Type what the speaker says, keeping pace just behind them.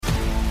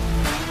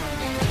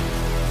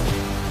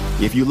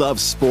If you love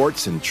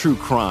sports and true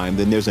crime,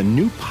 then there's a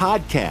new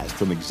podcast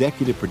from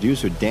executive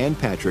producer Dan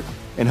Patrick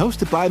and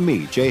hosted by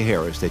me, Jay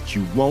Harris, that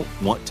you won't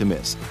want to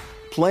miss.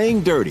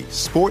 Playing Dirty: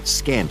 Sports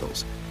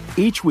Scandals.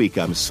 Each week,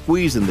 I'm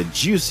squeezing the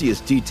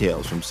juiciest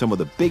details from some of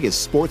the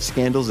biggest sports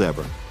scandals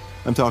ever.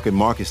 I'm talking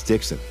Marcus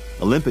Dixon,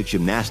 Olympic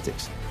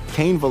gymnastics,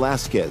 Cain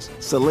Velasquez,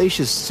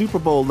 salacious Super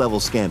Bowl-level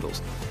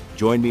scandals.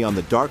 Join me on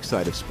the dark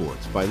side of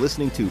sports by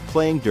listening to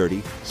Playing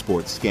Dirty: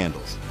 Sports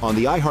Scandals on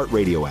the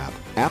iHeartRadio app,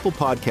 Apple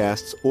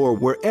Podcasts, or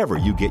wherever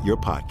you get your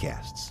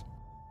podcasts.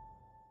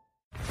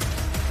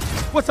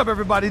 What's up,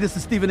 everybody? This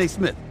is Stephen A.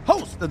 Smith,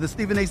 host of the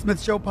Stephen A.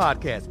 Smith Show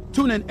podcast.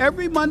 Tune in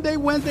every Monday,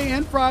 Wednesday,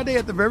 and Friday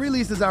at the very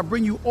least as I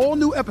bring you all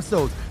new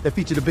episodes that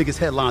feature the biggest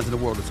headlines in the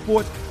world of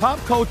sports, pop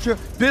culture,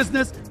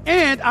 business,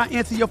 and I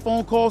answer your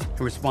phone calls and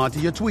respond to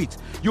your tweets.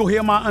 You'll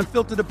hear my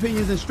unfiltered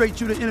opinions and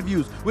straight-shooter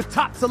interviews with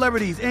top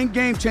celebrities and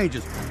game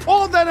changers.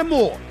 All that and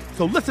more.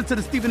 So listen to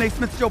the Stephen A.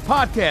 Smith Show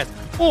podcast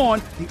on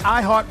the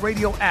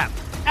iHeartRadio app,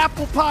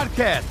 Apple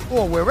Podcasts,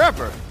 or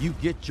wherever you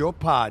get your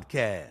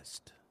podcast.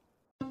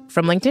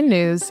 From LinkedIn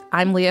News,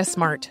 I'm Leah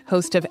Smart,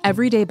 host of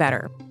Everyday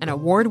Better, an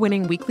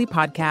award-winning weekly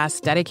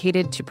podcast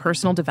dedicated to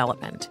personal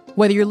development.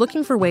 Whether you're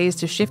looking for ways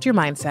to shift your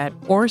mindset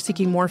or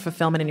seeking more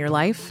fulfillment in your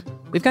life,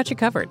 we've got you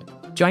covered.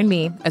 Join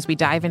me as we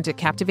dive into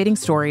captivating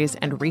stories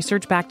and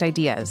research-backed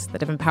ideas that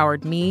have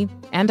empowered me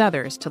and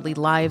others to lead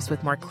lives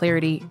with more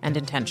clarity and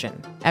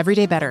intention.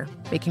 Everyday Better,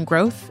 making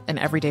growth an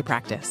everyday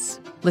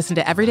practice. Listen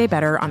to Everyday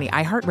Better on the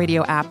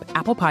iHeartRadio app,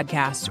 Apple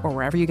Podcasts, or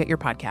wherever you get your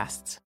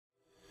podcasts.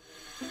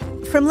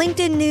 From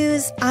LinkedIn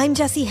News, I'm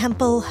Jessie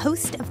Hempel,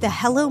 host of the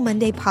Hello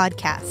Monday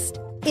podcast.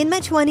 In my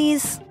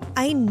 20s,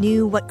 I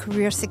knew what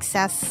career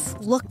success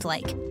looked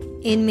like.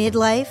 In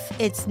midlife,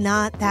 it's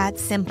not that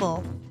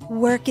simple.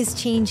 Work is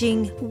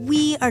changing,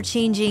 we are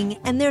changing,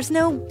 and there's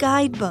no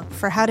guidebook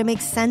for how to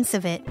make sense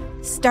of it.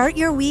 Start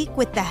your week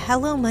with the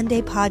Hello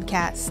Monday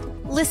podcast.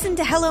 Listen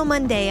to Hello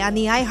Monday on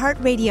the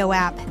iHeartRadio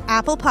app,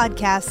 Apple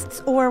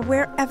Podcasts, or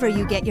wherever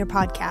you get your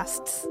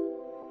podcasts.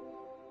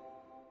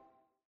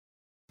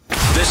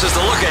 This is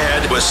The Look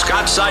Ahead with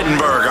Scott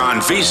Seidenberg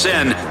on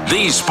VSiN,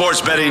 the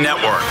Sports Betting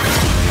Network.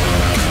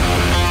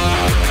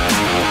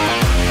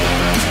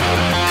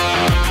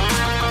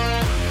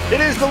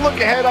 It is The Look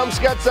Ahead. I'm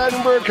Scott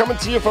Seidenberg coming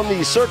to you from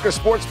the Circus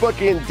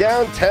Sportsbook in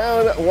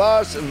downtown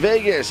Las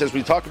Vegas as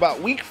we talk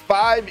about Week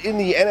 5 in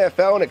the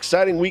NFL, an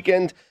exciting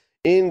weekend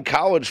in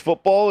college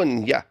football.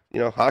 And yeah,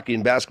 hockey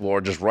and basketball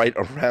are just right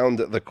around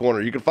the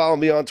corner. You can follow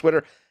me on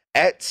Twitter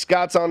at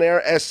Scott's On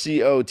Air,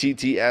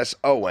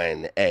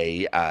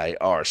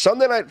 SCOTTSONAIR.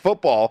 Sunday Night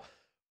Football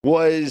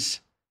was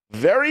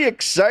very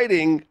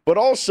exciting, but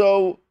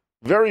also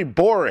very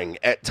boring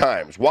at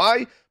times.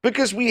 Why?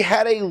 Because we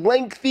had a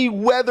lengthy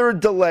weather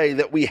delay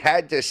that we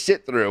had to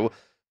sit through,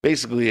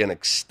 basically an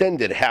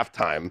extended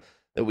halftime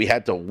that we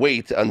had to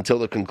wait until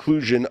the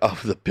conclusion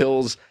of the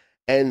Bills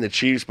and the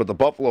Chiefs. But the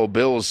Buffalo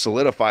Bills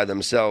solidify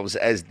themselves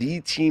as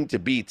the team to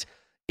beat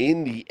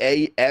in the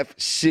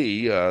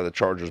AFC. The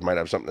Chargers might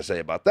have something to say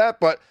about that,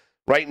 but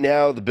right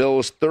now the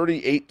Bills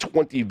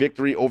 38-20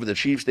 victory over the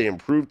Chiefs. They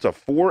improved to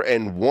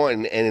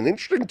 4-1, and an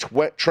interesting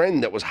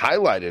trend that was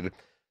highlighted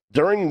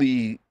during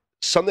the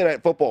Sunday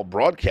Night Football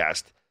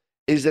broadcast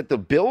is that the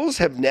Bills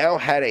have now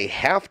had a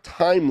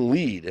halftime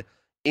lead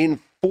in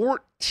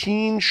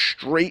 14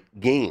 straight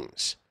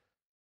games.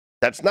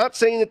 That's not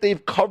saying that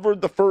they've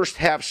covered the first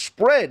half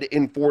spread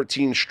in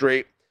 14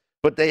 straight,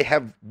 but they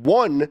have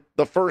won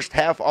the first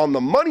half on the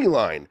money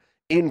line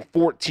in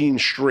 14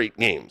 straight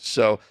games.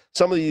 So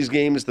some of these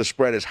games, the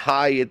spread is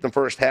high at the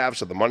first half,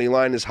 so the money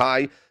line is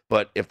high.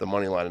 But if the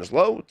money line is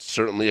low, it's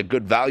certainly a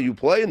good value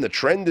play, and the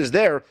trend is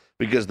there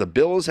because the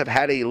Bills have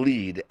had a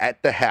lead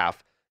at the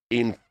half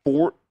in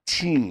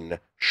 14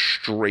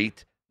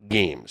 straight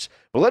games.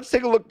 But let's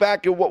take a look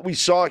back at what we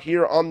saw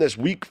here on this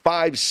Week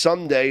 5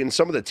 Sunday and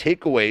some of the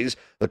takeaways.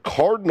 The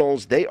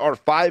Cardinals, they are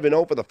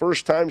 5-0 for the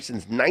first time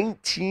since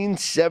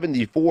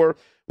 1974.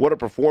 What a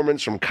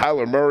performance from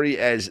Kyler Murray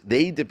as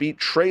they defeat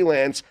Trey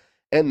Lance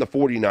and the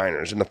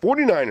 49ers. And the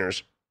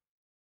 49ers,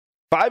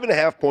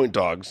 5.5-point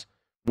dogs,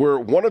 were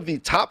one of the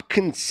top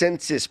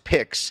consensus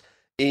picks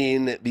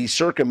in the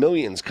Circa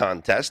Millions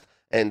contest.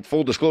 And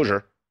full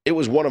disclosure, it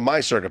was one of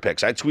my Circa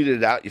picks. I tweeted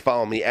it out. You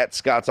follow me at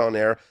Scott's On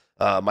Air.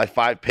 My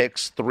 5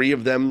 picks, 3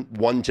 of them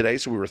won today,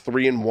 so we were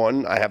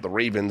 3-1. I have the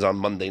Ravens on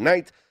Monday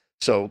night,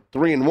 so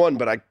 3-1,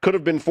 but I could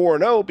have been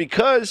 4-0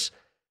 because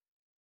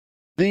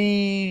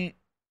the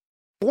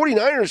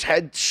 49ers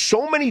had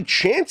so many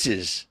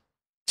chances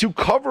to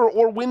cover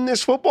or win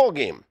this football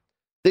game.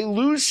 They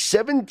lose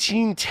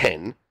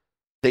 17-10.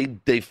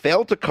 They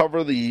failed to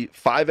cover the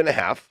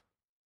 5.5.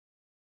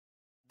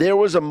 There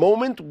was a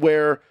moment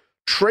where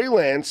Trey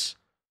Lance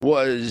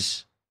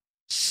was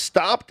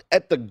stopped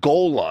at the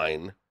goal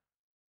line.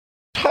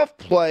 Tough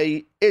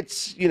play.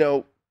 It's,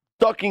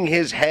 ducking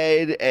his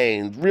head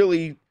and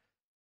really,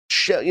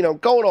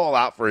 going all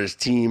out for his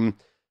team.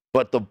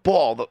 But the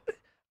ball,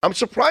 I'm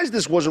surprised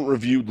this wasn't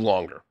reviewed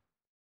longer.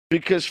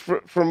 Because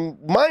from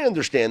my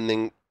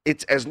understanding,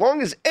 it's as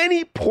long as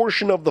any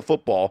portion of the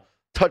football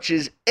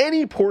touches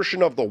any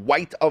portion of the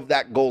white of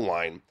that goal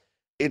line,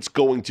 it's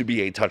going to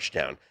be a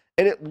touchdown.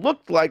 And it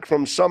looked like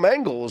from some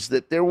angles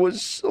that there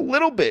was a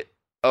little bit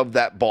of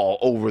that ball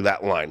over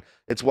that line.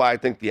 It's why I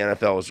think the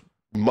NFL, as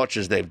much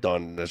as they've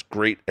done, as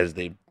great as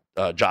they've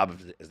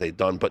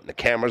done, putting the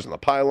cameras and the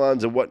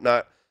pylons and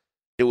whatnot,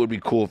 it would be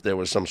cool if there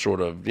was some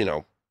sort of,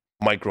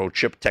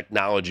 microchip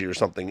technology or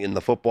something in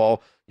the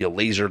football. You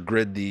laser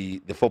grid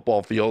the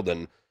football field,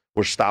 and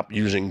we're stop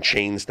using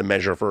chains to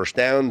measure first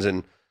downs,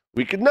 and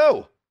we could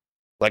know.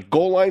 Like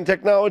goal line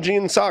technology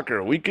in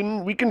soccer, we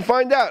can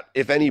find out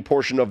if any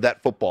portion of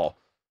that football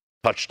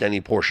touched any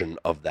portion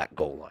of that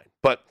goal line.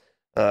 But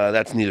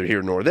that's neither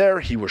here nor there.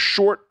 He was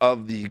short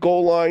of the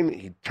goal line.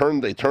 They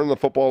turned the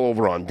football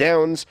over on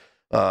downs.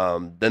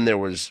 Then there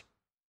was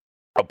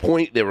a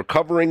point they were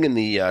covering in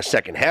the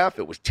second half.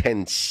 It was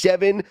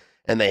 10-7,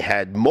 and they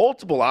had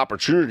multiple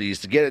opportunities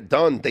to get it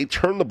done. They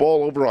turned the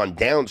ball over on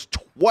downs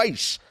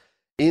twice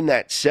in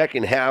that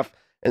second half.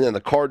 And then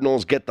the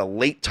Cardinals get the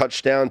late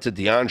touchdown to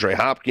DeAndre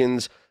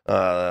Hopkins.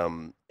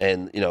 And,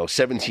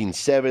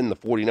 17-7, the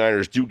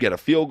 49ers do get a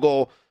field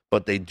goal,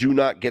 but they do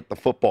not get the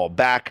football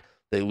back.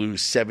 They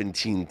lose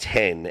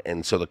 17-10.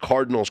 And so the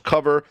Cardinals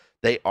cover.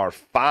 They are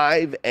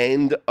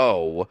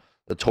 5-0.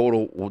 The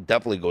total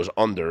definitely goes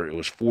under. It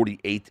was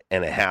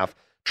 48.5.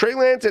 Trey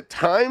Lance at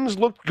times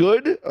looked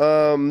good.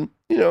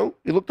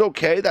 He looked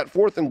okay. That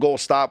 4th and goal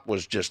stop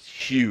was just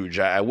huge.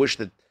 I wish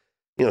that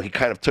he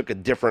kind of took a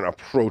different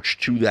approach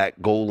to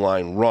that goal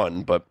line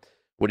run, but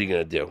what are you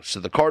going to do? So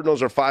the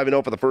Cardinals are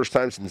 5-0 for the first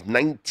time since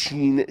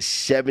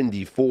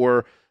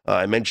 1974.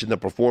 I mentioned the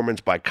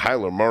performance by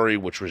Kyler Murray,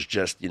 which was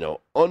just,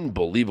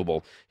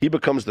 unbelievable. He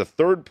becomes the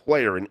 3rd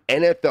player in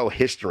NFL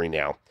history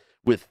now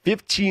with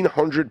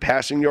 1,500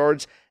 passing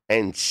yards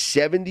and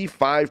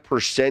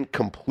 75%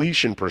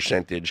 completion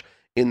percentage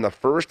in the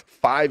first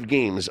 5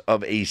 games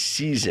of a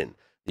season.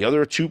 The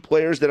other 2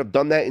 players that have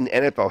done that in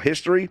NFL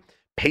history,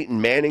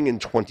 Peyton Manning in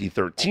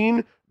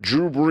 2013,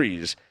 Drew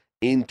Brees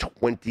in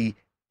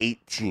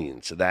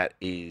 2018. So that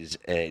is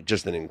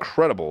just an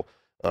incredible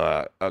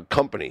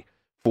company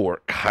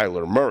for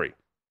Kyler Murray.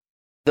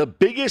 The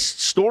biggest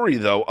story,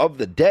 though, of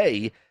the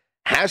day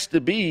has to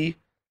be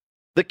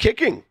the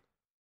kicking.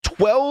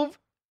 12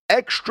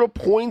 extra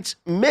points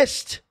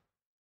missed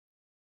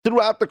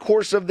throughout the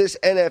course of this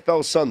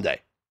NFL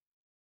Sunday.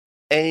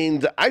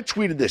 And I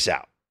tweeted this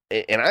out,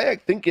 and I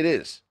think it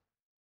is.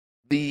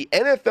 The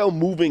NFL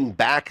moving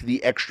back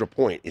the extra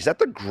point, is that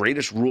the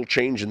greatest rule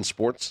change in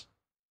sports?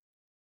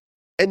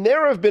 And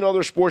there have been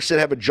other sports that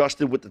have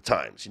adjusted with the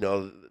times.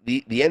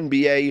 The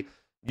NBA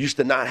used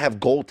to not have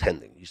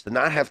goaltending, used to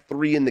not have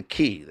 3 in the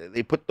key.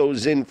 They put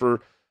those in for,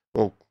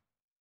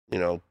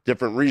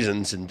 different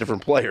reasons and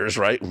different players,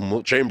 right?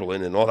 Wilt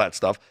Chamberlain and all that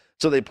stuff.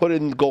 So they put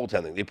in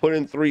goaltending. They put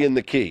in 3 in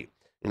the key.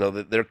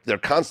 They're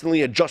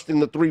constantly adjusting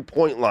the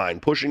 3-point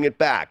line, pushing it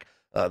back.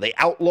 They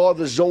outlaw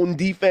the zone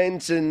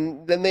defense,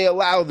 and then they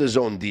allow the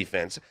zone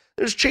defense.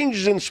 There's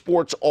changes in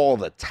sports all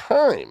the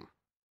time.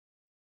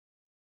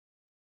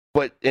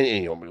 But,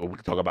 we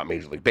could talk about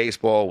Major League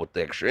Baseball with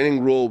the extra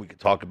inning rule. We could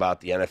talk about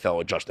the NFL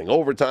adjusting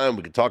overtime.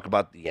 We could talk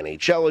about the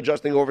NHL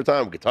adjusting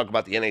overtime. We could talk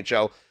about the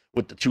NHL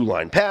with the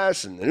 2-line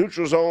pass and the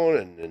neutral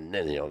zone and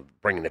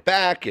bringing it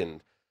back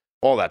and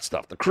all that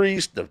stuff. The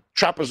crease, the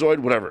trapezoid,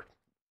 whatever.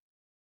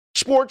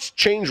 Sports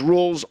change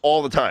rules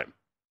all the time.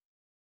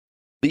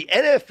 The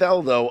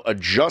NFL, though,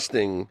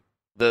 adjusting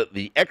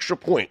the extra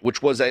point,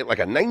 which was like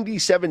a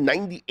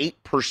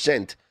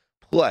 97-98%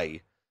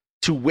 play,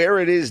 to where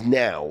it is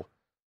now,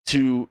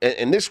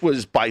 and this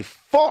was by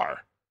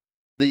far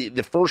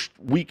the first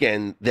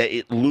weekend that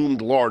it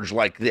loomed large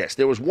like this.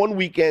 There was one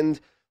weekend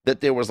that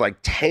there was like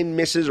 10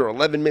 misses or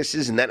 11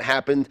 misses, and that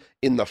happened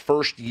in the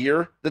first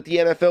year that the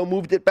NFL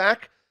moved it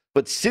back.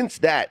 But since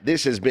that,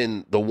 this has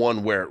been the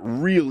one where it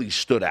really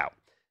stood out.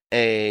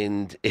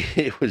 And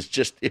it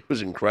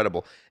was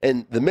incredible.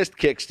 And the missed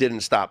kicks didn't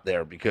stop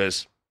there,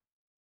 because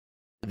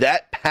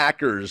that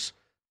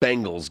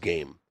Packers-Bengals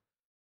game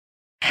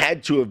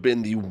had to have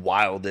been the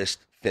wildest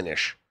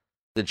finish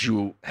that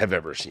you have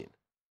ever seen.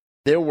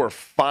 There were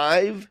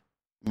 5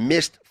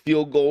 missed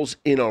field goals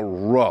in a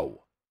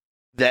row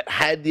that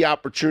had the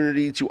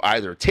opportunity to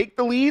either take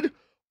the lead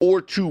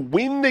or to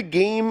win the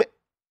game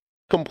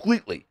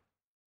completely.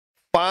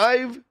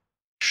 5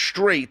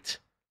 straight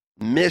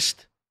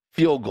missed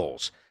field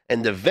goals.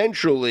 And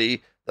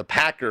eventually, the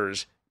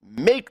Packers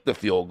make the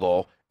field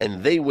goal,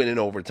 and they win in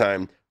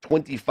overtime,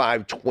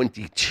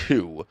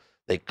 25-22.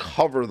 They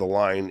cover the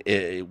line.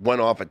 It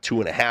went off at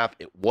 2.5.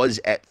 It was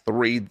at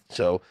 3.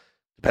 So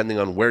depending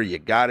on where you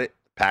got it,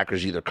 the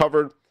Packers either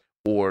covered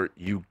or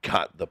you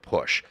got the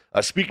push.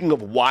 Speaking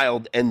of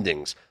wild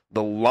endings,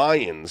 the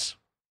Lions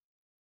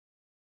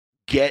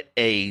get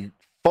a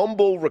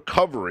fumble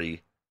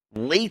recovery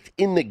late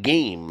in the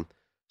game,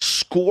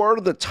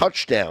 score the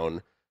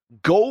touchdown,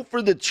 go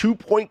for the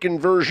 2-point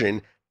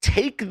conversion,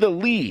 take the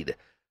lead.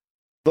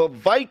 The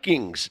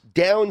Vikings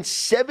down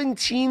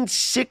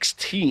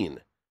 17-16.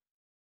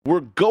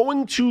 Were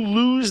going to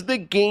lose the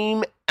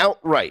game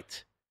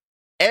outright.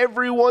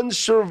 Everyone's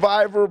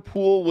survivor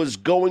pool was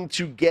going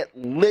to get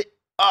lit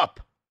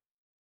up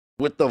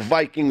with the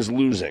Vikings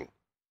losing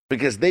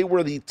because they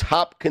were the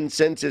top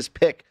consensus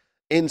pick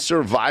in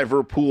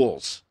survivor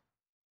pools.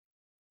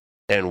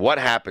 And what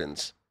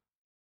happens?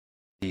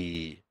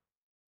 The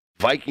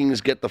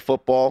Vikings get the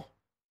football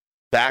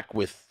back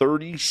with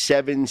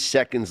 37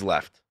 seconds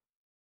left.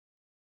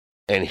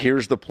 And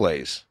here's the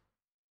plays.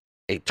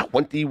 A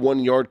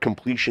 21-yard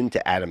completion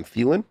to Adam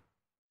Thielen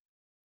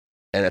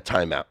and a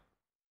timeout.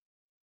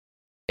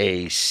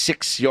 A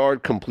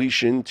 6-yard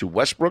completion to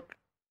Westbrook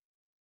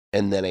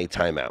and then a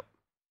timeout.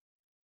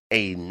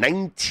 A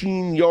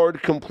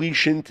 19-yard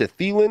completion to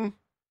Thielen,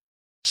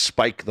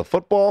 spike the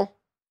football,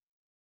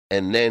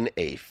 and then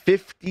a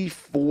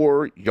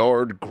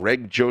 54-yard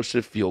Greg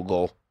Joseph field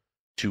goal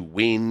to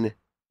win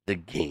the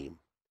game.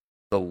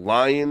 The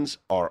Lions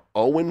are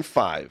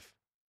 0-5,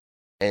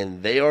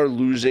 and they are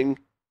losing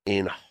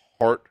in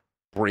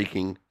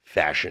heartbreaking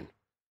fashion.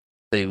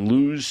 They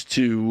lose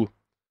to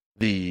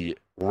the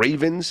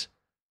Ravens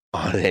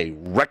on a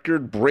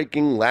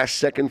record-breaking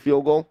last-second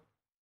field goal.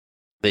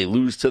 They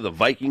lose to the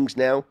Vikings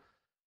now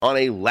on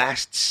a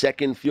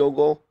last-second field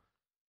goal.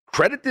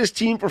 Credit this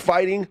team for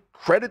fighting.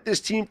 Credit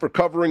this team for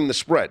covering the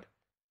spread.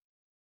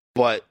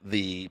 But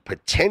the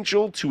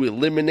potential to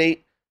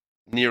eliminate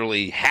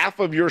nearly half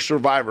of your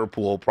survivor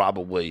pool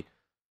probably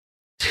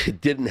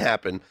didn't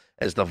happen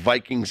as the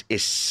Vikings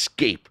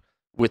escape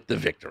with the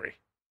victory.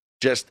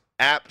 Just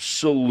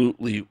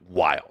absolutely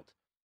wild.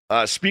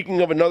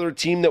 Speaking of another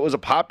team that was a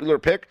popular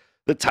pick,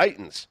 the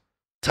Titans.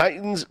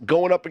 Titans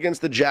going up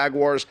against the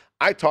Jaguars.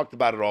 I talked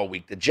about it all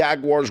week. The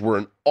Jaguars were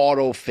an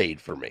auto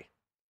fade for me.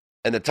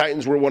 And the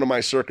Titans were one of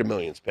my Circa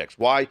Millions picks.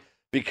 Why?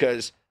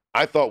 Because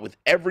I thought with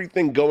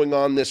everything going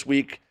on this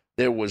week,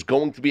 there was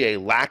going to be a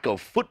lack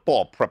of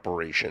football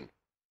preparation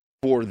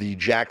for the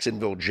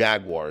Jacksonville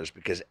Jaguars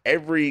because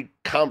every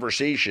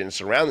conversation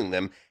surrounding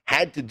them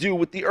had to do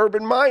with the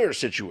Urban Meyer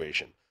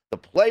situation. The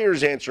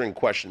players answering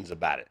questions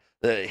about it.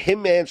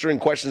 Him answering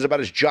questions about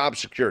his job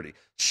security.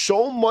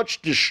 So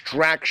much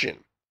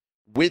distraction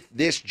with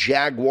this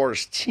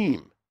Jaguars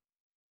team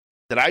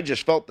that I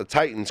just felt the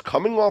Titans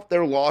coming off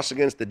their loss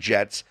against the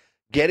Jets,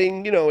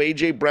 getting,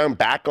 A.J. Brown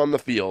back on the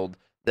field,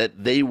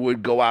 that they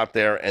would go out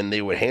there and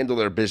they would handle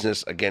their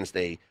business against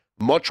a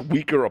much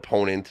weaker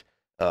opponent.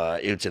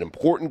 It's an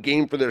important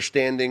game for their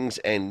standings,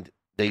 and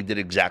they did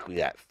exactly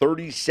that.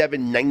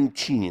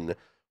 37-19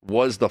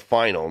 was the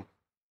final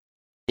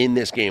in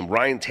this game.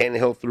 Ryan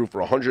Tannehill threw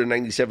for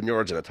 197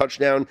 yards and a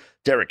touchdown.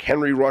 Derrick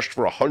Henry rushed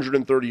for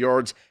 130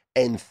 yards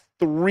and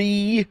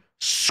 3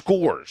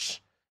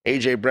 scores.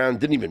 A.J. Brown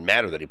didn't even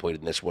matter that he played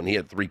in this one. He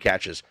had 3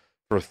 catches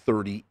for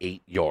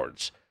 38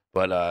 yards.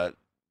 But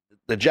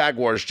the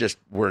Jaguars just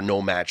were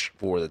no match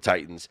for the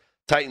Titans.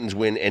 Titans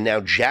win, and now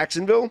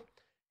Jacksonville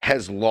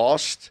has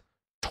lost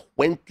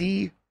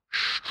 20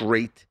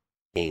 straight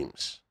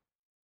games.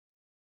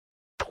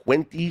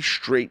 20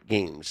 straight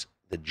games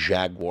the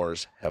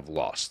Jaguars have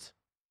lost.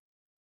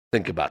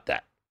 Think about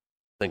that.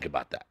 Think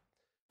about that.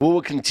 We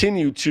will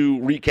continue to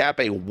recap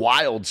a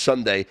wild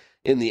Sunday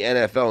in the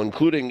NFL,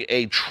 including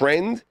a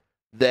trend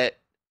that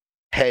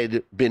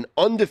had been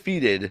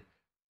undefeated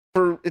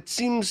for, it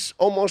seems,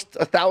 almost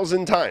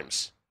 1,000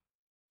 times,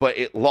 but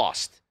it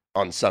lost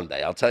on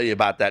Sunday. I'll tell you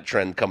about that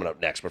trend coming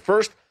up next. But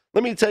first,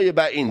 let me tell you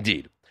about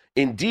Indeed.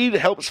 Indeed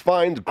helps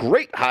find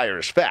great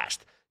hires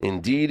fast.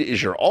 Indeed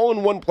is your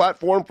all-in-one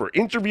platform for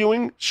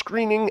interviewing,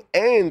 screening,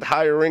 and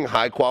hiring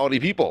high-quality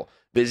people.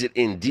 Visit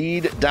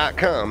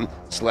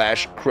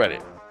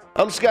Indeed.com/credit.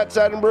 I'm Scott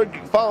Seidenberg.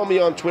 You can follow me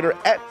on Twitter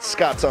at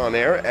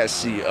ScottsOnAir,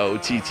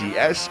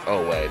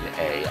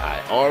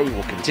 ScottsOnAir. We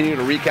will continue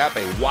to recap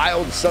a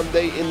wild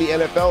Sunday in the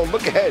NFL and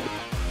look ahead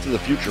to the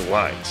future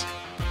lines.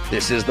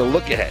 This is The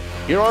Look Ahead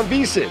here on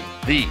VSiN,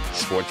 the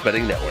Sports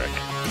Betting Network.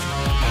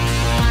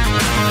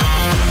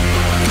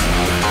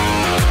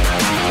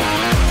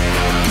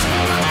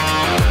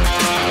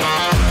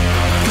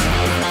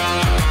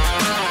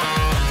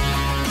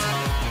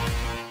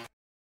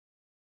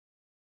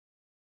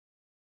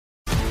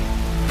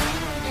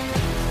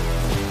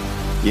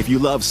 If you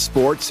love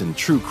sports and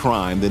true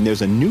crime, then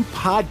there's a new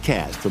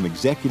podcast from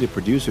executive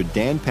producer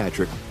Dan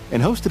Patrick and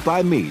hosted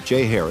by me,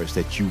 Jay Harris,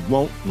 that you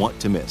won't want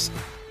to miss.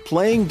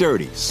 Playing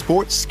Dirty: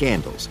 Sports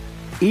Scandals.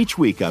 Each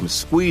week, I'm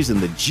squeezing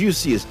the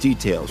juiciest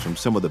details from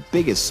some of the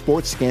biggest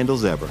sports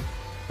scandals ever.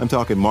 I'm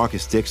talking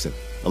Marcus Dixon,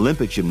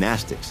 Olympic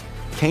gymnastics,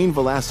 Cain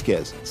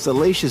Velasquez,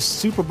 salacious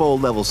Super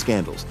Bowl-level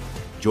scandals.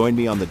 Join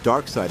me on the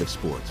dark side of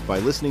sports by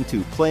listening to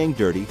Playing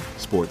Dirty: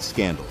 Sports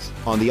Scandals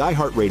on the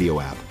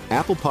iHeartRadio app,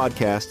 Apple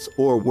Podcasts,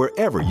 or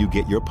wherever you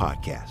get your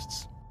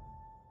podcasts.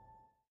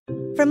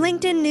 From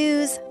LinkedIn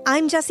News,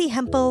 I'm Jessie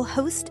Hempel,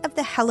 host of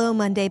the Hello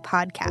Monday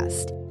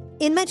podcast.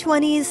 In my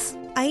 20s,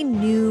 I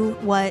knew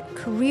what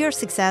career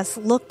success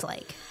looked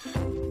like.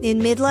 In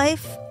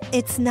midlife,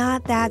 it's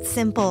not that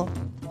simple.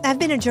 I've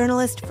been a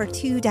journalist for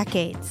 2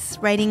 decades,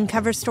 writing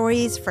cover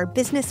stories for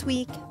Business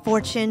Week,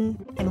 Fortune,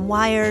 and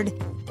Wired.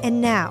 And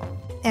now,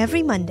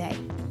 every Monday,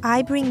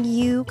 I bring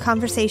you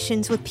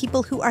conversations with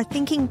people who are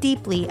thinking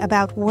deeply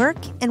about work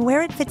and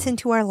where it fits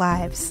into our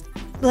lives.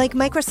 Like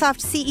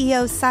Microsoft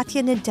CEO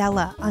Satya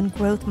Nadella on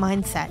growth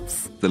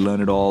mindsets. The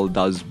learn-it-all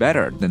does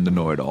better than the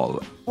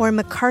know-it-all. Or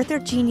MacArthur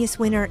Genius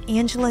winner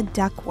Angela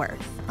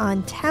Duckworth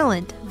on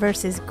talent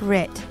versus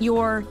grit.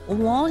 Your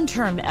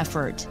long-term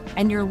effort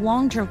and your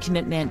long-term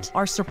commitment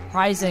are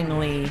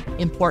surprisingly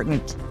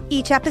important.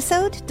 Each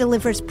episode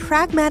delivers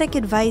pragmatic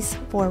advice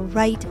for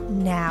right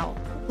now.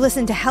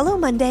 Listen to Hello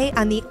Monday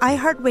on the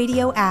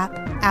iHeartRadio app,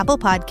 Apple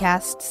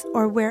Podcasts,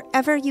 or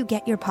wherever you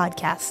get your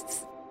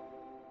podcasts.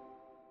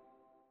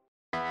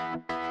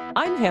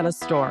 I'm Hannah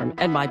Storm,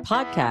 and my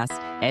podcast,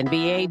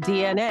 NBA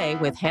DNA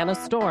with Hannah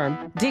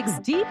Storm, digs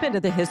deep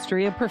into the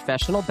history of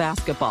professional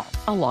basketball,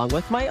 along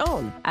with my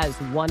own, as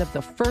one of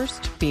the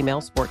first female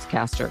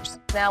sportscasters.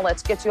 Now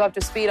let's get you up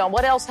to speed on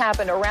what else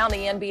happened around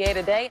the NBA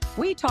today.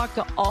 We talk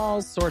to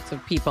all sorts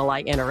of people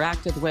I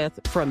interacted with,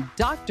 from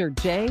Dr.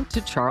 J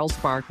to Charles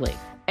Barkley,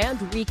 and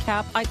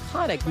recap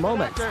iconic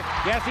moments.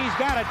 Yes, he's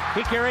got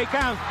it. Here he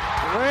comes.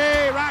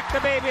 Way rock the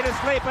baby to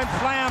sleep and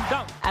slam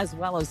dunk. As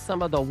well as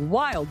some of the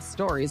wild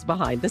stories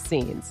behind the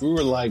scenes. We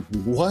were like,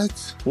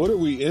 what? What are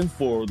we in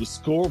for? The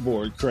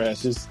scoreboard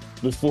crashes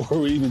before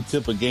we even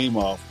tip a game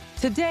off.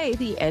 Today,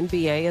 the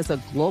NBA is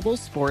a global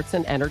sports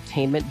and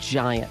entertainment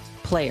giant.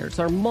 Players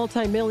are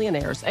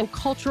multimillionaires and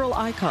cultural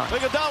icons.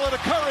 Iguodala to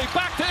Curry,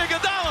 back to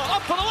Iguodala,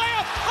 up for the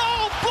layup.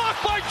 Oh,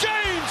 blocked by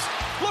James.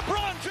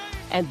 LeBron James.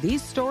 And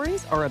these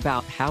stories are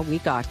about how we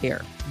got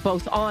here,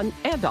 both on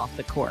and off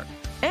the court.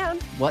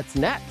 And what's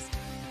next?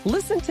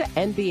 Listen to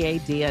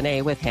NBA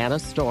DNA with Hannah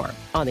Storm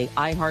on the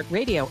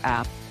iHeartRadio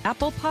app,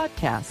 Apple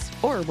Podcasts,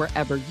 or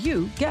wherever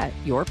you get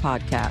your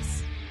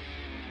podcasts.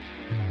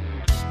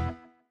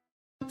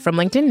 From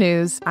LinkedIn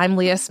News, I'm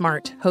Leah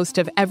Smart, host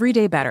of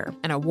Everyday Better,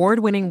 an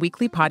award-winning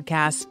weekly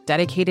podcast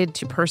dedicated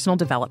to personal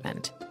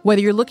development.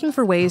 Whether you're looking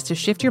for ways to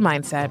shift your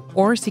mindset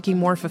or seeking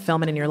more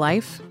fulfillment in your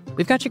life,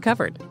 we've got you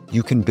covered.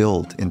 You can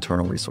build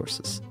internal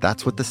resources.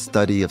 That's what the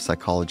study of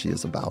psychology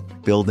is about,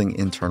 building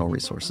internal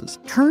resources.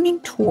 Turning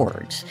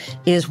towards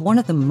is one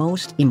of the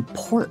most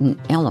important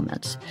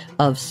elements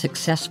of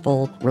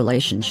successful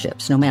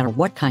relationships, no matter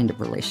what kind of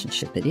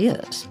relationship it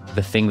is.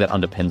 The thing that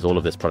underpins all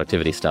of this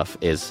productivity stuff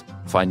is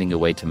finding a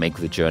way to make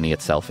the journey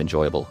itself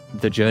enjoyable.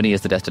 The journey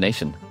is the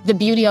destination. The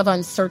beauty of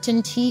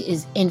uncertainty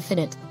is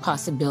infinite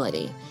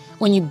possibility.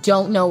 When you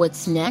don't know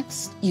what's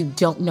next, you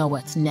don't know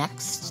what's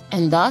next.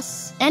 And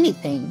thus,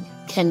 anything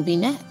can be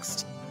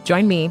next.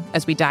 Join me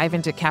as we dive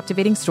into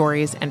captivating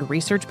stories and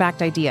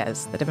research-backed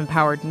ideas that have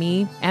empowered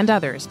me and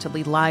others to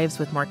lead lives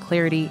with more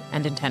clarity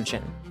and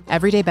intention.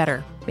 Everyday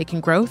Better,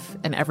 making growth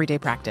an everyday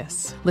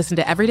practice. Listen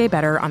to Everyday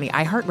Better on the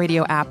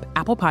iHeartRadio app,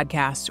 Apple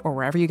Podcasts, or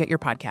wherever you get your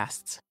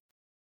podcasts.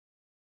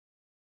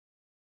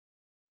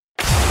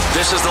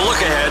 This is The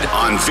Look Ahead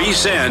on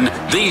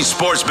VSiN, the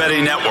Sports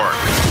Betting Network.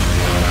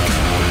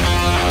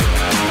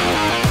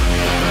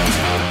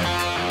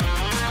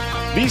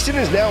 VSiN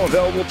is now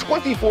available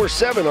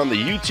 24/7 on the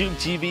YouTube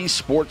TV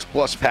Sports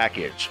Plus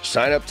package.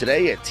 Sign up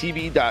today at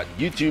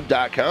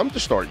tv.youtube.com to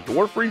start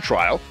your free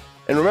trial.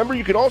 And remember,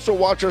 you can also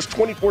watch us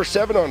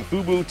 24/7 on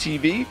Fubo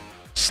TV,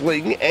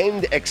 Sling,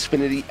 and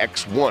Xfinity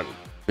X1.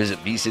 Visit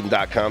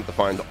vsin.com to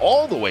find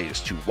all the ways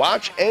to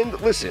watch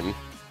and listen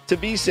to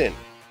VSiN.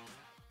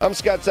 I'm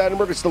Scott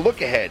Seidenberg. It's The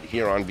Look Ahead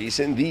here on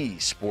VSiN, the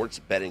Sports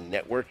Betting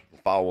Network. You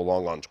can follow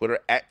along on Twitter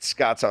at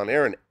Scott's On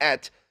Air and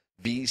at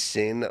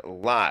VSiN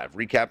Live,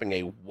 recapping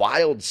a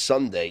wild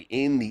Sunday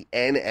in the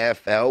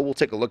NFL. We'll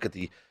take a look at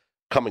the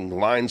coming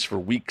lines for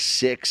Week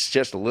 6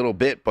 just a little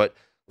bit, but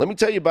let me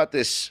tell you about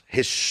this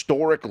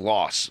historic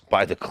loss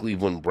by the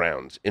Cleveland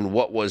Browns in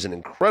what was an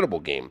incredible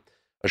game,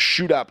 a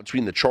shootout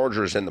between the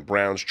Chargers and the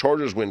Browns.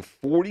 Chargers win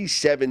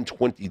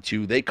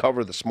 47-22. They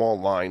cover the small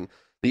line,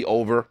 the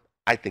over.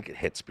 I think it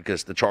hits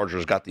because the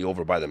Chargers got the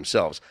over by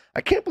themselves.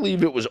 I can't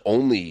believe it was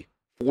only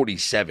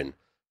 47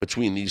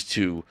 between these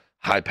two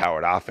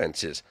high-powered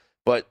offenses.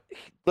 But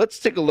let's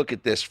take a look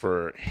at this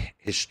for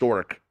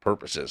historic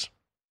purposes.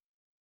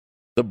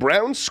 The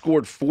Browns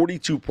scored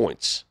 42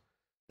 points.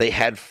 They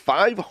had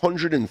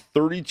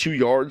 532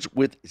 yards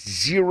with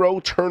 0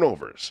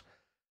 turnovers.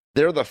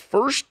 They're the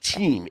first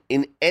team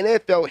in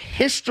NFL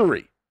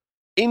history,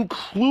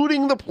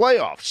 including the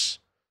playoffs,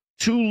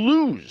 to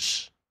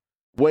lose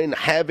when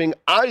having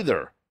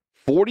either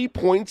 40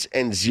 points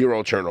and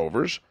 0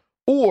 turnovers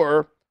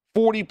or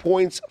 40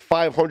 points,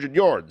 500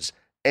 yards,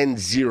 and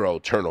 0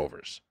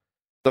 turnovers.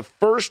 The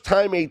first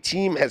time a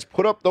team has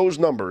put up those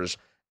numbers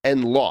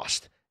and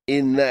lost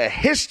in the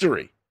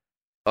history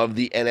of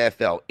the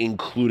NFL,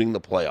 including the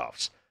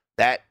playoffs.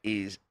 That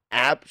is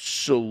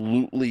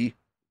absolutely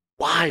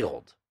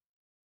wild.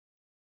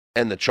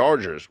 And the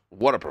Chargers,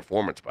 what a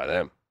performance by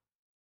them.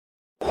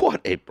 What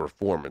a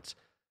performance.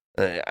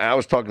 I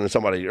was talking to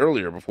somebody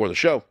earlier before the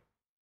show.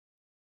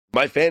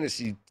 My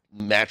fantasy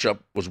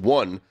matchup was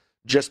won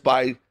just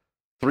by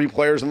 3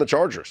 players in the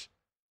Chargers.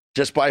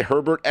 Just by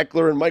Herbert,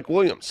 Eckler, and Mike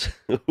Williams,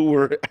 who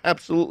were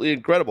absolutely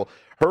incredible.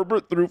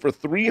 Herbert threw for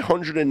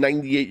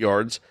 398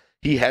 yards.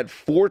 He had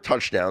 4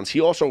 touchdowns.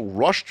 He also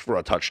rushed for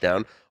a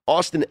touchdown.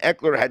 Austin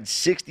Eckler had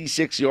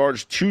 66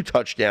 yards, 2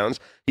 touchdowns.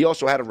 He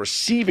also had a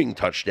receiving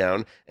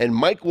touchdown. And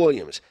Mike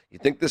Williams, you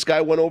think this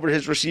guy went over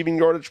his receiving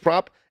yardage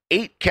prop?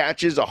 8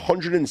 catches,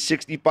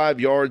 165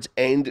 yards,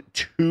 and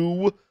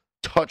 2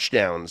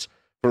 touchdowns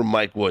for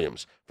Mike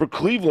Williams. For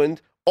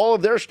Cleveland, all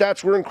of their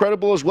stats were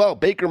incredible as well.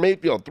 Baker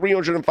Mayfield,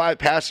 305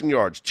 passing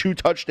yards, 2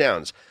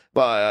 touchdowns.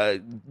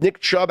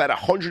 Nick Chubb had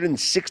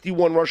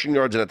 161 rushing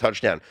yards and a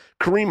touchdown.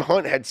 Kareem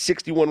Hunt had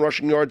 61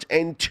 rushing yards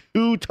and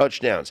 2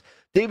 touchdowns.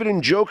 David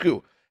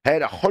Njoku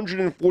had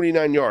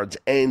 149 yards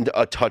and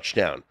a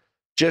touchdown.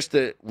 Just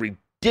a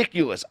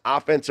ridiculous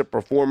offensive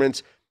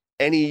performance.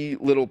 Any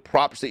little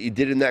props that you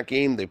did in that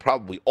game, they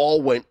probably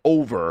all went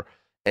over,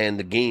 and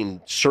the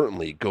game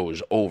certainly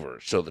goes over.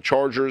 So the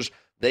Chargers,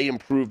 they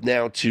improved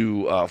now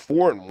to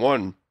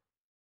 4-1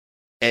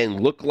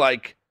 and look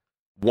like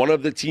one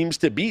of the teams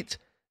to beat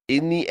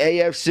in the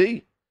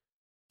AFC.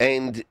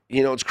 And,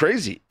 it's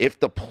crazy. If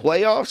the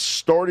playoffs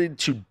started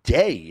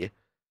today,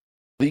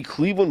 the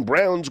Cleveland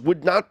Browns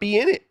would not be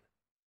in it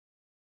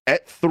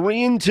at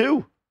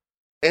 3-2.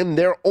 And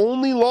their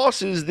only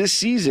losses this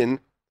season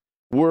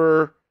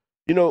were,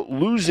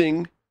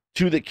 losing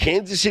to the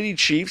Kansas City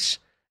Chiefs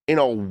in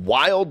a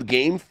wild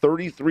game,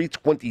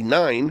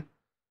 33-29,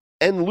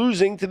 and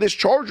losing to this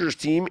Chargers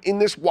team in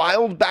this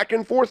wild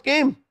back-and-forth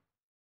game.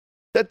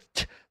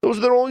 Those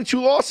are their only 2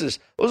 losses.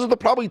 Those are the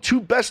probably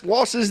 2 best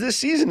losses this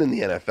season in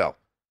the NFL.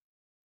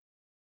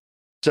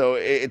 So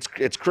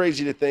it's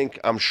crazy to think.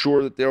 I'm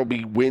sure that there will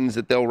be wins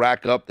that they'll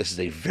rack up. This is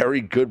a very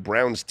good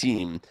Browns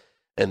team,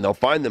 and they'll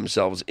find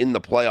themselves in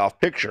the playoff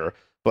picture.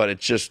 But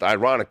it's just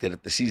ironic that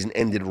if the season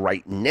ended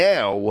right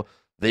now,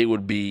 they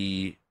would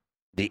be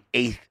the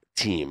 8th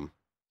team.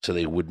 So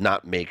they would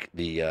not make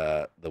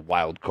the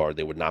wild card.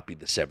 They would not be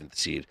the 7th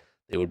seed.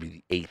 They would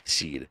be the 8th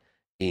seed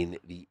in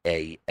the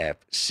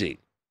AFC.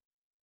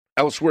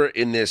 Elsewhere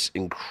in this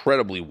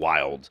incredibly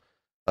wild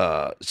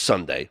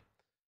Sunday,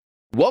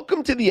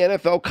 welcome to the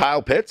NFL,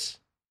 Kyle Pitts.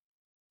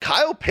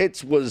 Kyle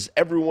Pitts was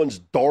everyone's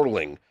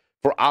darling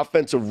for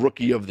Offensive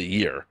Rookie of the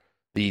Year,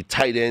 the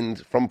tight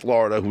end from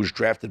Florida who was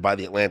drafted by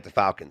the Atlanta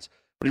Falcons.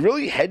 But he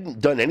really hadn't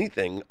done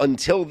anything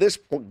until this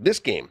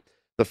game.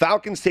 The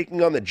Falcons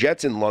taking on the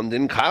Jets in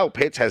London. Kyle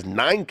Pitts has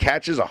 9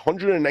 catches,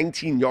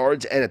 119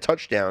 yards, and a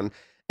touchdown.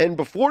 And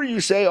before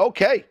you say,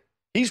 okay,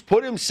 he's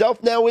put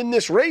himself now in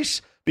this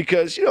race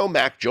because,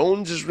 Mac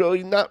Jones is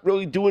really not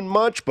really doing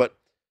much, but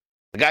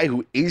the guy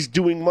who is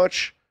doing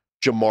much,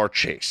 Ja'Marr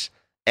Chase.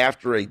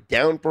 After a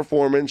down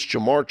performance,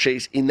 Ja'Marr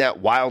Chase in that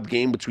wild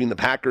game between the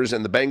Packers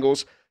and the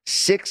Bengals,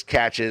 6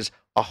 catches,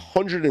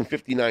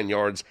 159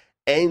 yards,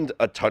 and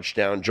a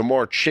touchdown.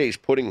 Ja'Marr Chase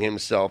putting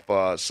himself,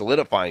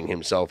 solidifying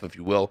himself, if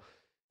you will,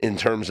 in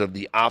terms of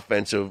the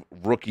Offensive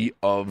Rookie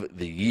of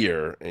the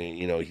Year. And,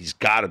 he's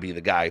got to be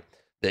the guy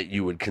that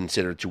you would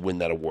consider to win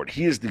that award.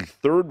 He is the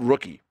 3rd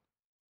rookie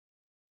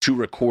to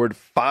record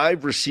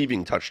 5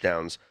 receiving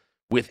touchdowns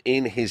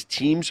within his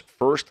team's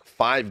first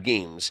 5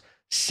 games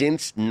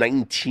since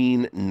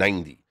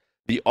 1990.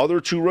 The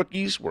other 2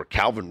 rookies were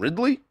Calvin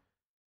Ridley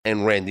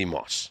and Randy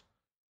Moss.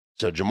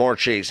 So Ja'Marr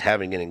Chase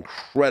having an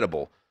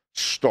incredible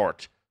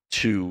start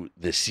to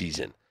this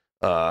season.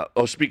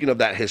 Speaking of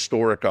that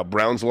historic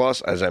Browns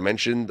loss, as I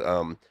mentioned,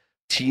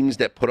 teams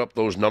that put up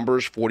those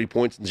numbers, 40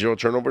 points and 0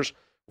 turnovers,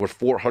 were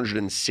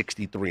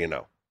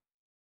 463-0.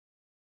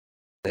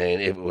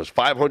 And if it was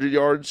 500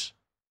 yards,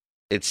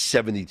 it's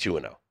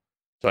 72-0.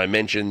 So I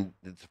mentioned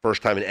it's the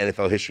first time in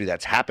NFL history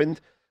that's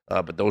happened,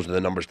 but those are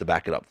the numbers to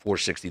back it up.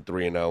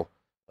 463-0,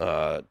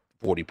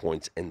 40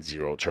 points and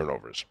 0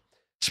 turnovers.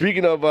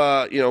 Speaking of,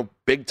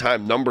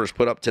 big-time numbers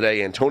put up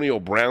today, Antonio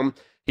Brown,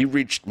 he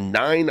reached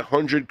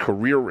 900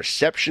 career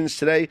receptions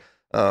today.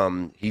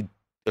 He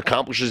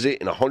accomplishes it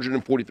in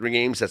 143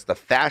 games. That's the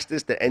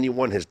fastest that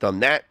anyone has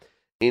done that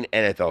in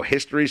NFL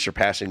history,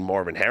 surpassing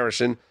Marvin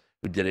Harrison,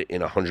 who did it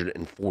in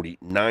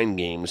 149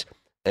 games.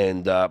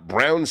 And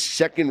Brown's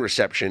second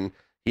reception,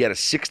 he had a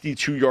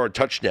 62-yard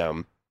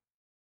touchdown.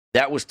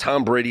 That was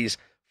Tom Brady's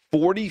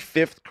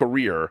 45th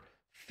career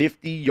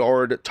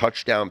 50-yard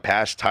touchdown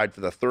pass, tied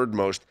for the 3rd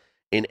most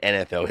in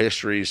NFL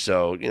history.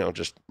 So,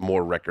 just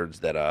more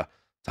records that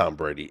Tom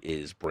Brady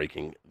is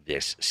breaking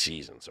this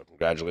season. So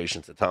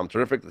congratulations to Tom.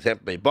 Terrific. The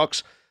Tampa Bay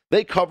Bucks,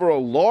 they cover a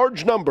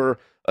large number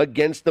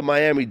against the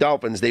Miami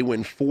Dolphins. They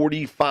win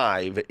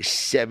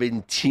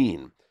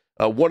 45-17.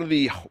 One of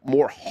the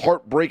more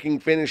heartbreaking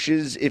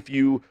finishes, if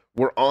you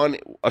were on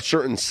a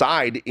certain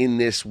side in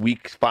this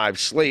Week 5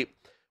 slate,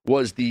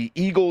 was the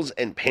Eagles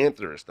and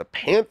Panthers. The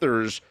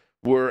Panthers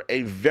were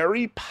a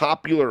very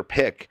popular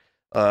pick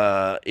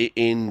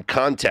in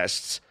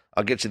contests.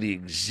 I'll get to the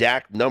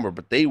exact number,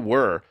 but they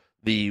were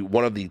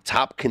one of the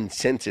top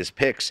consensus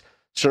picks,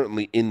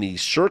 certainly in the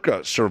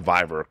Circa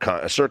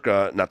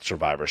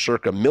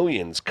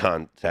Millions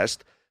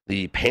contest.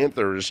 The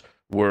Panthers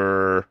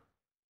were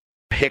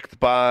picked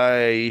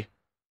by,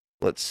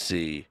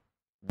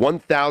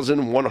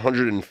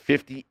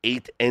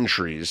 1,158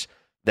 entries.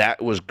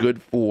 That was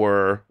good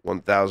for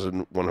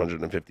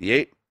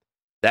 1,158.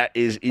 That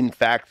is, in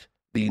fact,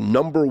 the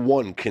number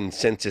one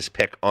consensus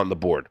pick on the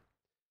board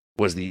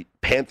was the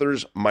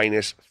Panthers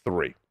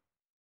 -3.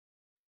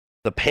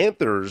 The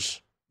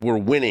Panthers were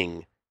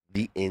winning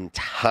the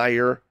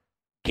entire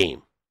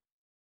game.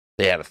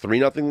 They had a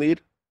 3-0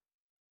 lead.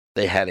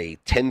 They had a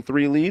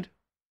 10-3 lead.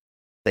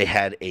 They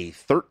had a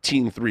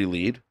 13-3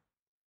 lead.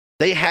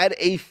 They had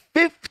a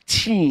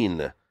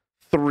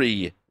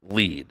 15-3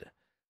 lead.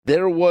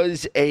 There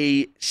was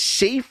a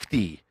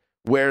safety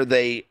where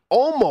they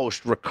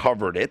almost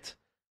recovered it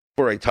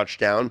for a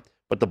touchdown,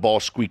 but the ball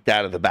squeaked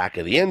out of the back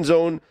of the end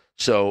zone,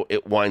 so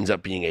it winds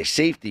up being a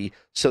safety.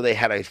 So they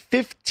had a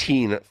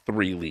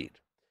 15-3 lead.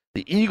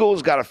 The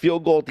Eagles got a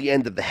field goal at the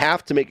end of the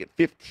half to make it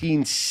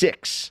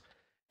 15-6.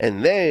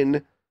 And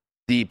then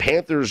the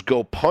Panthers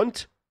go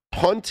punt,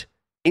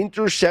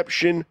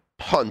 interception,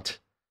 punt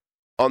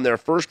on their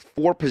first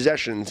 4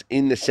 possessions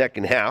in the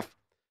second half.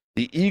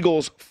 The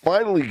Eagles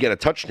finally get a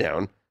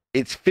touchdown.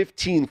 It's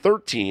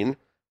 15-13.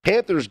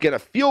 Panthers get a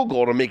field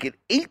goal to make it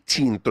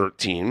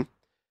 18-13.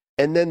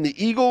 And then the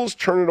Eagles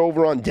turn it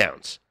over on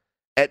downs.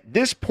 At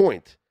this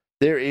point,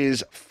 there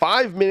is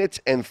 5 minutes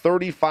and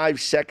 35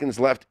 seconds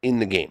left in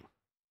the game.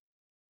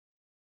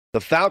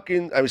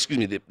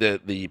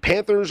 The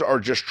Panthers are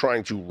just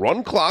trying to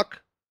run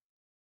clock,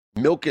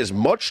 milk as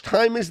much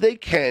time as they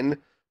can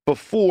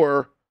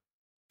before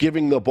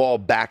giving the ball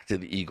back to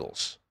the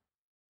Eagles.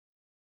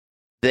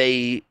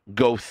 They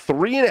go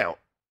 3 and out,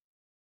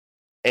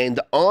 and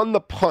on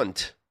the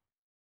punt,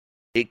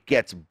 it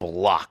gets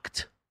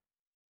blocked.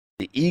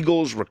 The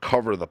Eagles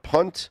recover the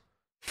punt.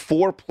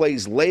 4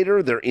 plays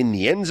later, they're in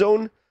the end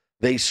zone.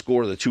 They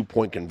score the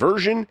 2-point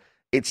conversion.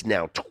 It's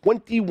now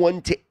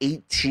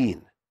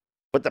 21-18.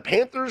 But the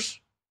Panthers,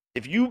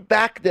 if you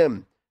back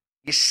them,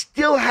 you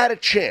still had a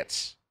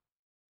chance.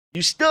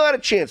 You still had a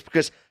chance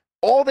because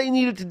all they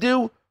needed to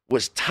do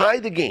was tie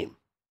the game.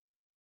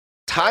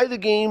 Tie the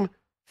game,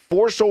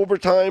 force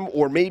overtime,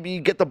 or maybe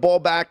get the ball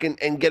back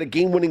and get a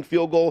game-winning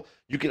field goal.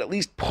 You can at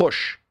least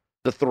push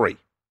the 3.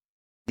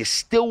 You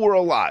still were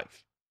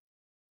alive.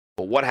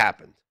 But what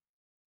happened?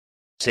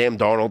 Sam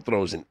Darnold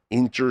throws an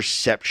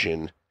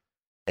interception,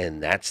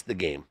 and that's the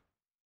game.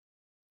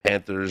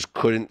 Panthers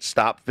couldn't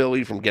stop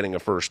Philly from getting a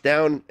first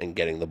down and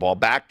getting the ball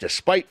back,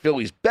 despite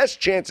Philly's best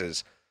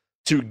chances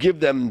to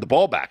give them the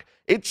ball back.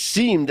 It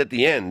seemed at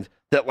the end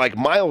that, like,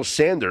 Miles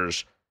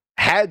Sanders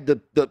had the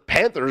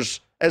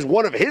Panthers as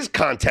one of his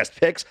contest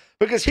picks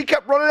because he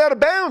kept running out of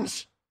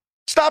bounds,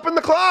 stopping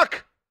the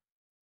clock.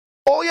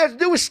 All he has to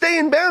do is stay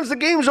in bounds. The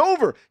game's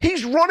over.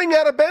 He's running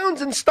out of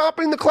bounds and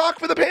stopping the clock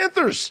for the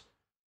Panthers.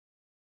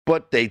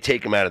 But they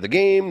take him out of the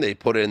game. They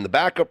put in the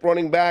backup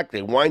running back.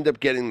 They wind up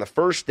getting the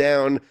first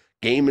down.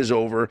 Game is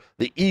over.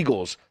 The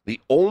Eagles,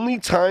 the only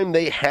time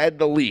they had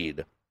the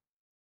lead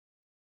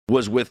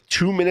was with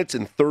 2 minutes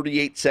and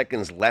 38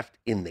 seconds left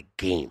in the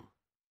game.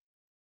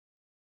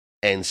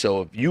 And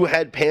so if you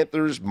had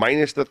Panthers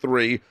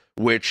 -3,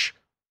 which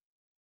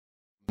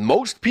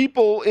most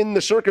people in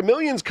the Circa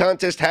Millions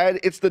contest had,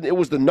 it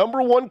was the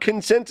number one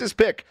consensus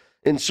pick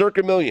in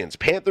Circa Millions,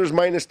 Panthers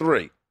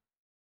 -3.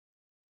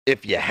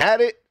 If you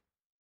had it,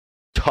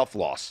 tough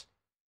loss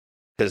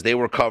because they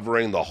were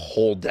covering the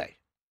whole day.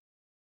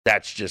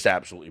 That's just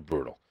absolutely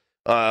brutal.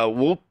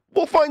 We'll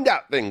find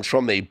out things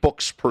from a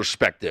book's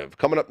perspective.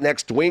 Coming up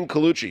next, Dwayne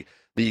Colucci,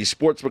 the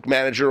sportsbook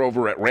manager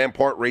over at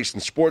Rampart Race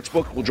and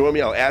Sportsbook, will join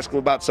me. I'll ask him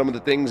about some of the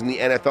things in the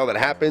NFL that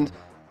happened.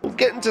 We'll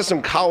get into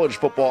some college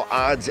football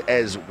odds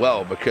as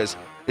well because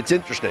it's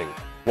interesting.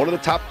 One of the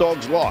top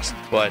dogs lost,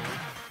 but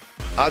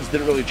odds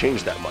didn't really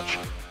change that much.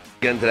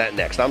 Get into that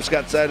next. I'm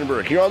Scott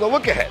Seidenberg here on The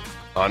Look Ahead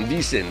on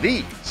VSiN,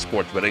 the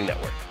Sports Betting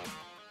Network.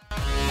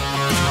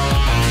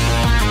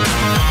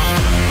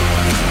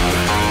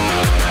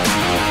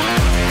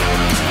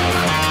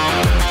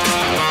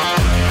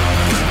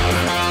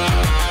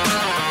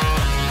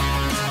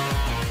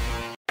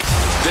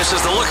 This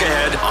is The Look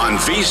Ahead on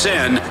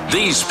VSiN,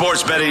 the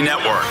Sports Betting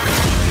Network.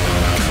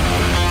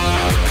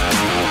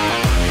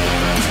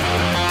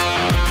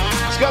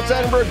 Scott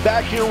Seidenberg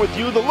back here with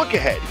you. The Look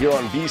Ahead here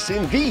on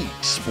VSiN, the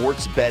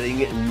Sports Betting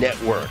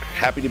Network.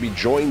 Happy to be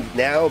joined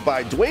now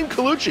by Dwayne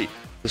Colucci,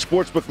 the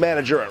sportsbook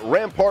manager at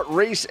Rampart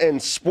Race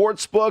and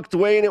Sportsbook.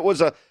 Dwayne, it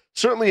was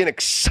certainly an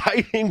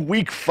exciting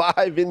Week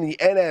 5 in the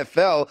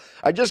NFL.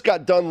 I just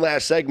got done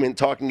last segment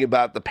talking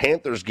about the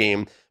Panthers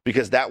game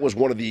because that was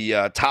one of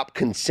the top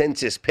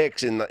consensus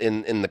picks in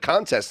the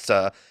contests.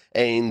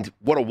 And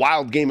what a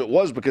wild game it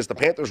was because the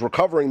Panthers were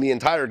covering the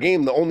entire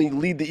game. The only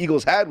lead the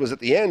Eagles had was at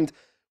the end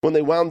when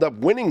they wound up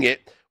winning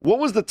it. What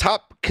was the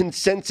top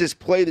consensus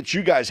play that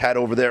you guys had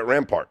over there at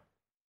Rampart?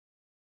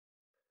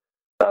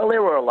 Well,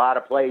 there were a lot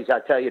of plays,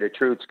 I'll tell you the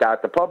truth,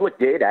 Scott. The public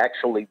did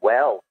actually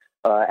well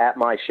at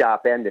my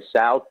shop end of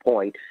South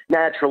Point.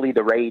 Naturally,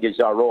 the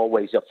Raiders are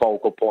always a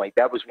focal point.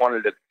 That was one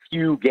of the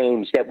few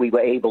games that we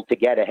were able to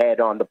get ahead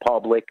on the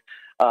public.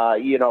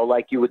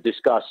 Like you were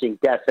discussing,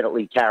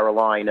 definitely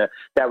Carolina.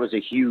 That was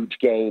a huge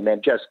game.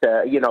 And just,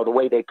 the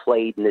way they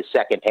played in the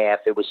second half,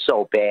 it was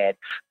so bad.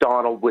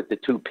 Darnold with the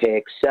 2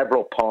 picks,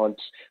 several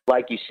punts.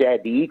 Like you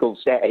said, the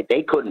Eagles,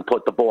 they couldn't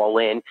put the ball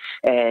in,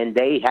 and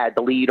they had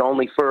the lead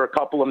only for a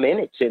couple of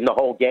minutes in the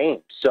whole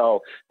game.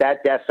 So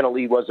that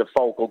definitely was a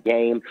focal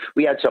game.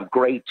 We had some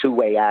great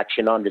two-way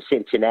action on the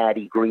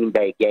Cincinnati-Green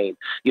Bay game.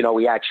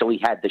 We actually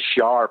had the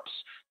Sharps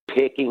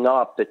picking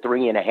up the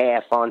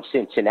 3.5 on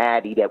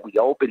Cincinnati that we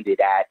opened it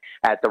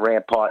at the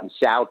Rampart and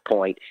South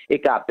Point.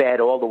 It got bet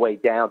all the way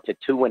down to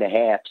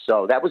 2.5.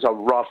 So that was a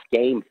rough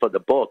game for the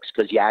books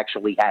because you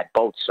actually had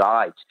both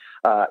sides,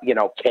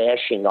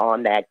 cashing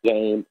on that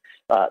game.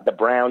 The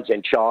Browns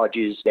and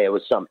Chargers, there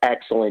was some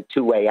excellent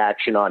two-way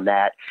action on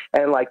that.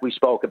 And like we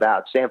spoke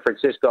about, San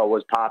Francisco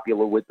was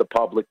popular with the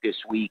public this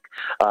week,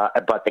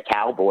 but the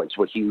Cowboys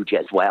were huge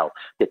as well.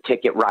 The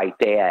ticket right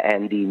there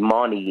and the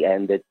money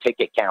and the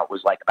ticket count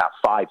was like about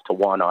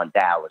 5-1 on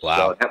Dallas. Wow.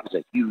 So that was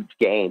a huge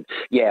game.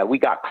 Yeah, we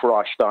got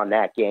crushed on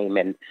that game.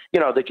 And,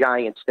 the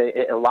Giants,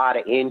 a lot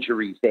of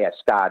injuries there,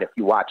 Scott, if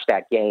you watch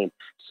that game.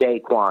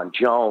 Saquon,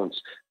 Jones,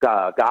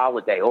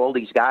 Golladay, all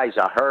these guys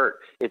are hurt.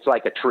 It's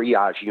like a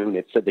triage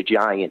unit for the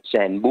Giants.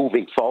 And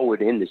moving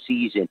forward in the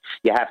season,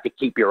 you have to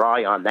keep your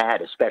eye on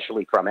that,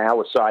 especially from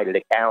our side of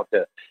the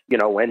counter.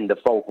 When the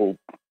focal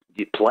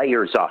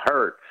players are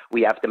hurt,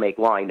 we have to make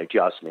line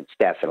adjustments,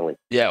 definitely.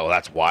 Yeah, well,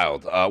 that's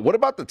wild. What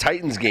about the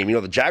Titans game?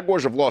 The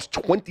Jaguars have lost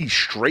 20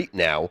 straight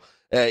now.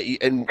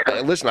 And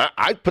listen,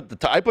 I put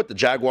the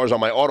Jaguars on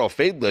my auto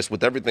fade list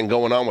with everything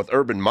going on with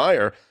Urban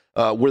Meyer.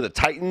 Were the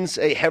Titans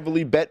a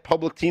heavily bet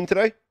public team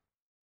today?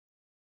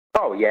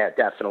 Oh, yeah,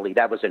 definitely.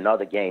 That was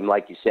another game,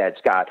 like you said,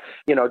 Scott.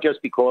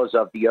 Just because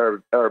of the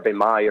Urban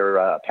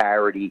Meyer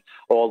parody,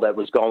 all that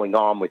was going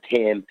on with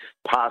him,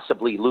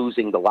 possibly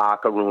losing the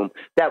locker room,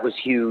 that was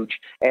huge.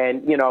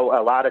 And,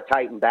 a lot of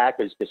Titan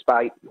backers,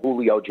 despite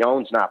Julio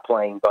Jones not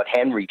playing, but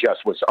Henry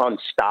just was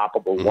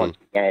unstoppable once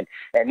again.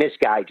 And this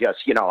guy just,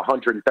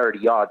 130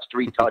 yards,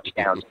 3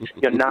 touchdowns.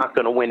 You're not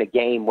going to win a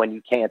game when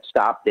you can't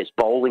stop this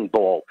bowling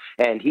ball.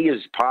 And he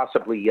is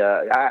possibly,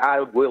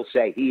 I will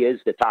say, he is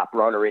the top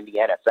runner in the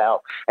NFL.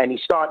 And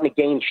he's starting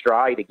to gain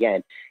stride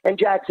again. And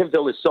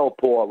Jacksonville is so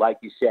poor, like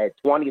you said,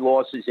 20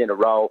 losses in a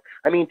row.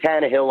 I mean,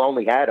 Tannehill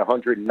only had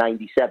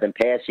 197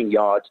 passing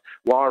yards.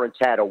 Lawrence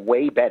had a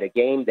way better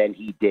game than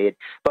he did,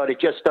 but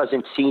it just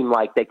doesn't seem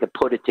like they could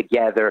put it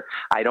together.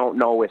 I don't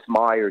know if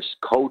Meyer's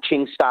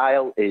coaching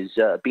style is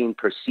being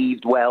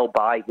perceived well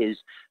by his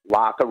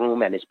locker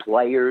room and his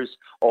players.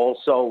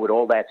 Also, with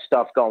all that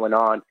stuff going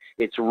on,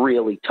 it's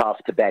really tough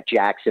to bet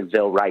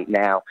Jacksonville right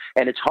now.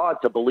 And it's hard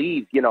to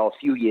believe, a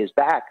few years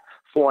back,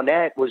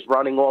 Fournette was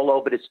running all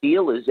over the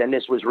Steelers, and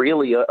this was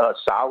really a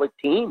solid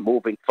team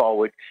moving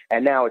forward.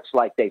 And now it's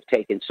like they've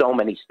taken so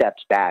many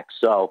steps back.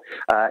 So,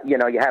 you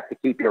have to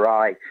keep your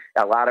eye.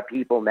 A lot of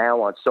people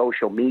now on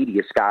social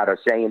media, Scott, are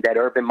saying that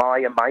Urban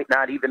Meyer might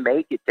not even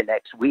make it to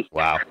next week.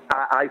 Wow.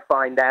 I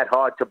find that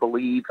hard to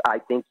believe. I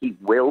think he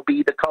will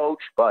be the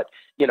coach, but,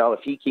 if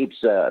he keeps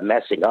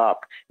messing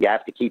up, you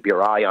have to keep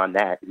your eye on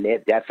that. And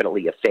they're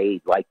definitely a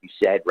fade, like you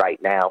said, right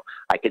now.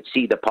 I could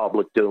see the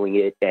public doing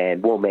it,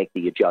 and we'll make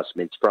the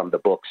adjustments from the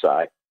book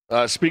side.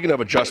 Speaking of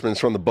adjustments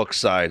from the book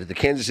side, the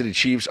Kansas City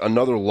Chiefs,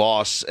 another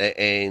loss,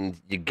 and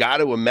you got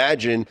to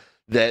imagine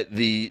that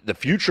the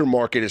future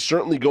market is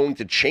certainly going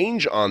to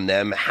change on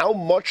them. How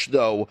much,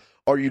 though,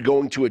 are you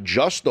going to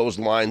adjust those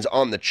lines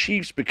on the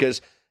Chiefs?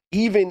 Because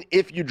even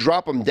if you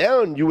drop them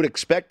down, you would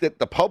expect that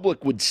the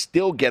public would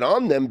still get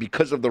on them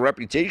because of the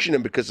reputation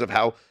and because of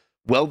how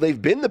well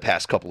they've been the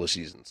past couple of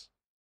seasons.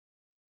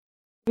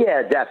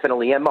 Yeah,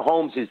 definitely. And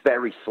Mahomes is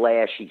very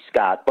flashy,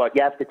 Scott. But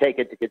you have to take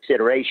into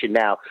consideration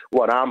now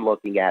what I'm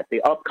looking at.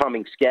 The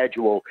upcoming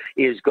schedule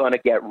is going to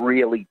get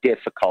really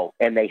difficult,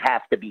 and they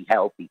have to be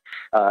healthy.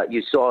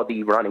 You saw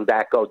the running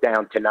back go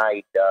down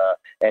tonight,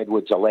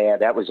 Edwards-Helaire.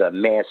 That was a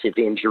massive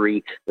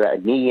injury, a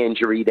knee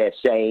injury, they're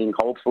saying.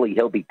 Hopefully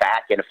he'll be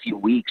back in a few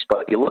weeks.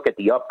 But you look at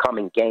the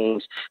upcoming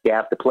games, you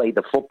have to play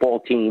the football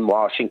team,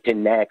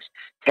 Washington next.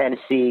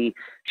 Tennessee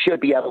should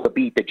be able to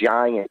beat the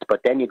Giants,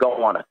 but then you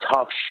go on a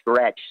tough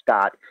stretch,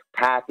 Scott.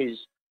 Packers,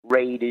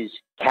 Raiders,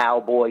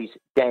 Cowboys,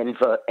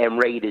 Denver,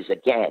 and Raiders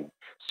again.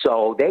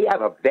 So they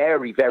have a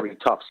very, very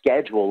tough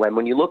schedule. And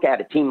when you look at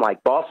a team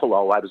like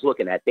Buffalo, I was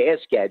looking at their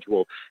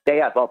schedule. They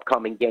have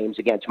upcoming games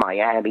against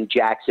Miami,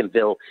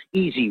 Jacksonville,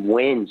 easy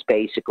wins,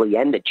 basically,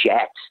 and the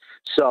Jets.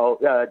 So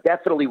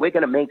definitely we're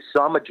going to make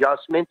some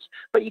adjustments,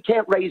 but you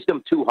can't raise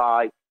them too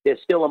high. They're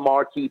still a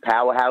marquee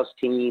powerhouse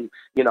team.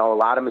 A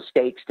lot of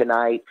mistakes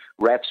tonight.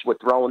 Refs were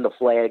throwing the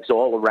flags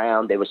all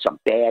around. There were some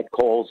bad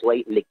calls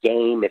late in the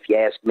game, if you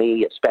ask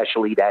me,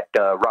 especially that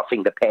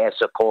roughing the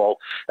passer call.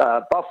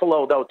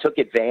 Buffalo, though, took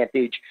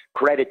advantage.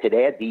 Credit to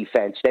their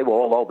defense. They were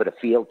all over the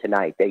field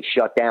tonight. They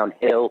shut down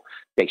Hill.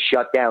 They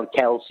shut down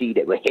Kelsey.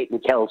 They were hitting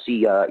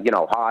Kelsey,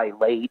 high,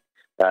 late.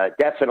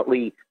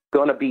 Definitely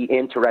going to be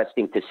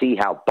interesting to see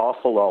how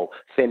Buffalo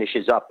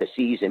finishes up the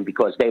season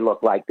because they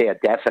look like they're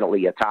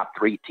definitely a top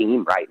 3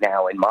 team right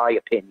now, in my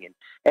opinion.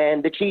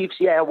 And the Chiefs,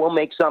 will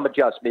make some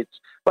adjustments,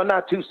 but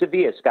not too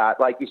severe, Scott,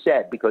 like you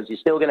said, because you're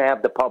still going to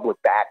have the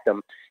public back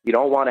them. You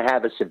don't want to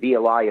have a severe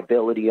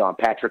liability on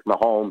Patrick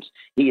Mahomes.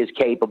 He is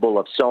capable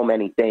of so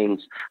many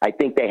things. I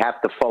think they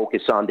have to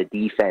focus on the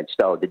defense,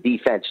 though. The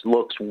defense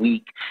looks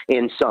weak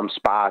in some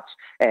spots,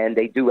 and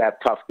they do have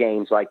tough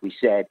games, like we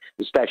said,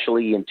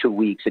 especially in 2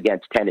 weeks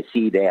against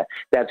Tennessee there.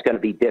 That's going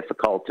to be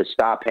difficult to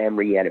stop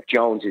Henry, and if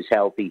Jones is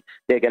healthy,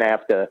 they're going to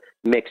have to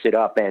mix it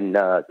up and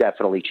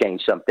definitely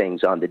change some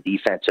things on the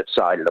defensive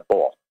side of the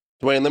ball.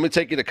 Dwayne, let me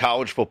take you to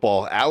college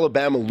football.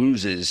 Alabama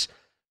loses,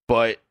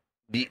 but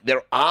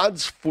their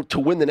odds to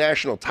win the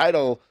national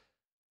title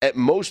at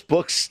most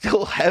books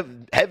still have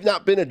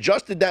not been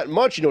adjusted that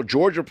much.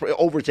 Georgia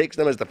overtakes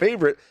them as the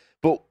favorite,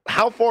 but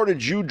how far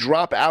did you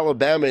drop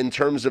Alabama in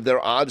terms of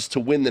their odds to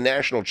win the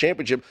national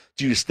championship?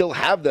 Do you still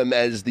have them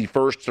as the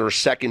first or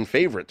second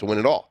favorite to win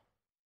it all?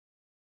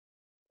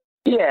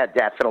 Yeah,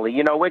 definitely.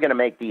 We're going to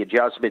make the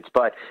adjustments,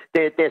 but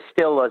they're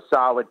still a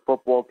solid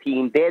football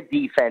team. Their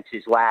defense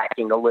is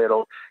lacking a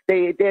little.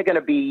 They're going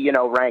to be,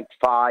 ranked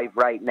 5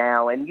 right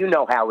now, and you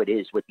know how it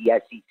is with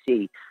the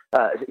SEC.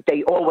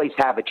 They always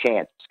have a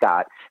chance,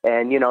 Scott.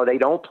 And, they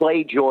don't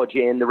play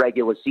Georgia in the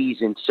regular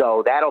season,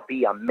 so that'll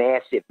be a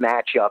massive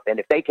matchup. And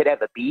if they could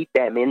ever beat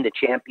them in the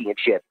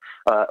championship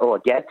or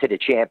get to the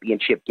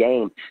championship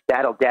game,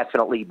 that'll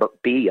definitely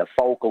be a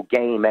focal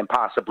game and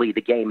possibly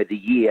the game of the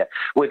year.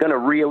 We're going to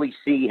really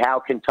see how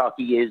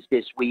Kentucky is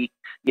this week.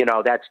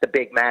 That's the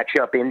big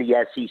matchup in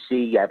the SEC.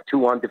 You have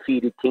 2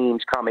 undefeated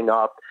teams coming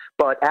up.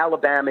 But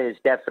Alabama is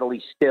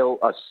definitely still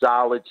a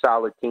solid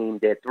team.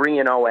 They're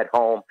 3-0 at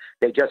home.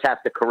 They just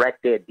have to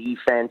correct their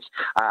defense.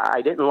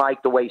 I didn't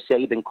like the way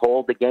Saban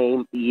called the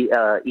game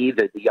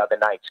either the other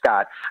night,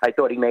 Scott. I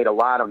thought he made a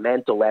lot of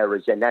mental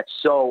errors, and that's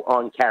so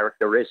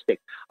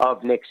uncharacteristic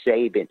of Nick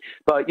Saban.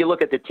 But you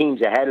look at the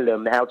teams ahead of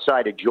them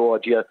outside of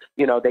Georgia,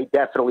 they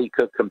definitely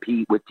could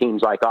compete with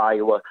teams like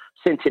Iowa.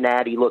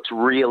 Cincinnati looks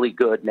really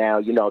good now.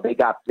 They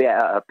got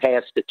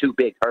past the 2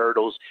 big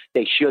hurdles.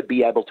 They should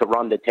be able to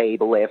run the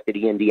table after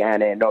the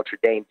Indiana and Notre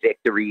Dame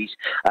victories.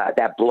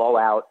 That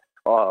blowout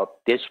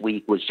this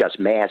week was just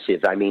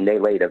massive. I mean, they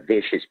laid a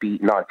vicious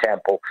beating on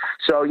Temple.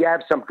 So you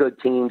have some good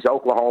teams.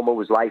 Oklahoma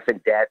was life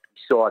and death.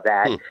 We saw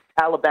that.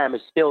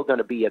 Alabama's still going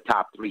to be a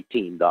top 3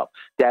 team, though.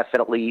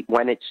 Definitely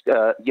when it's,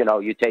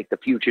 you take the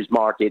futures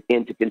market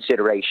into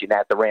consideration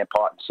at the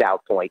Rampart and South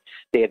Point,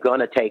 they're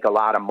going to take a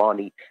lot of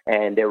money,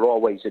 and they're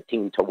always a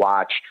team to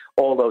watch.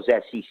 All those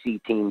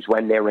SEC teams,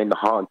 when they're in the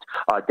hunt,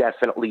 are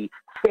definitely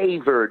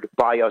favored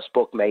by us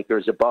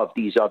bookmakers above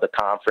these other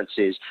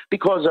conferences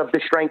because of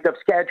the strength of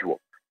schedule.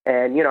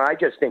 And, I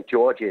just think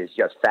Georgia is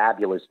just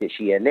fabulous this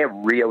year, and they're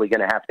really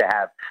going to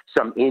have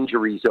some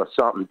injuries or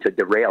something to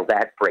derail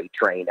that freight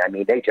train. I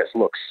mean, they just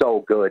look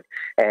so good.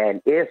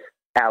 And if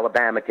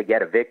Alabama could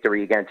get a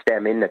victory against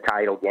them in the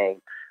title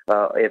game,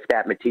 if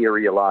that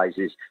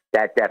materializes,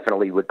 that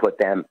definitely would put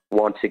them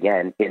once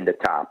again in the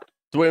top.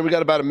 Dwayne, we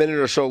got about a minute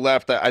or so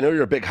left. I know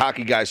you're a big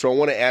hockey guy, so I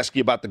want to ask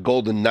you about the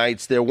Golden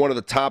Knights. They're one of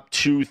the top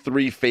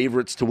 2-3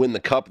 favorites to win the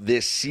Cup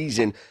this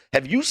season.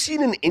 Have you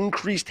seen an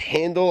increased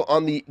handle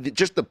on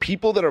just the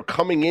people that are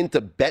coming in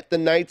to bet the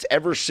Knights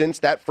ever since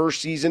that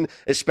first season,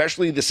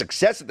 especially the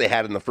success that they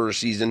had in the first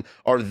season?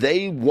 Are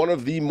they one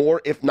of the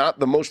more, if not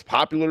the most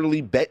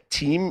popularly bet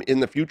team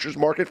in the futures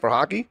market for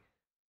hockey?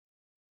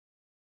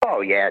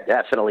 Oh, yeah,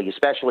 definitely,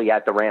 especially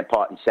at the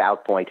Rampart and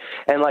South Point.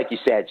 And like you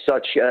said,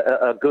 such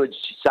a good,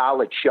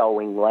 solid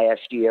showing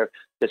last year.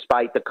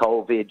 Despite the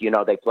COVID,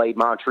 they played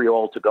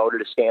Montreal to go to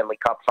the Stanley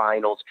Cup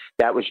Finals.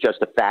 That was just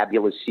a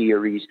fabulous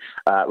series.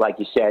 Like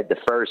you said, the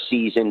first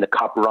season, the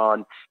Cup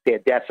run, they're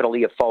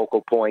definitely a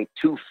focal point.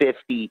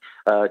 250,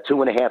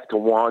 2.5 to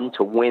 1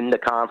 to win the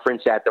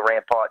conference at the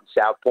Rampart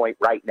and South Point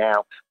right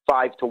now.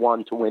 5 to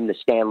 1 to win the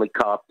Stanley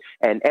Cup.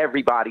 And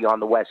everybody on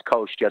the West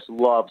Coast just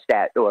loves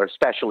that, or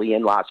especially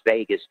in Las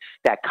Vegas,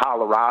 that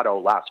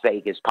Colorado-Las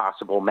Vegas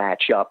possible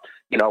matchup.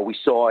 We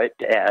saw it.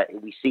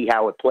 We see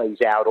how it plays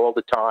out all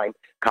the time.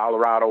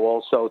 Colorado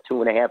also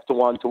 2.5 to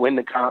 1 to win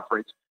the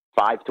conference,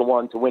 5 to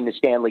 1 to win the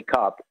Stanley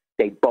Cup.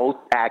 They both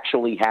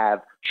actually have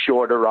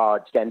shorter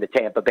odds than the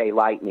Tampa Bay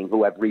Lightning,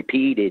 who have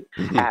repeated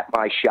at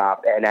my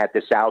shop and at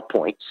the South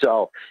Point.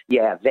 So,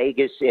 yeah,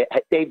 Vegas,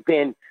 they've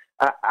been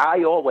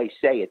I always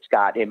say it,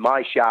 Scott, in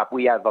my shop,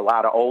 we have a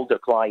lot of older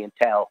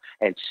clientele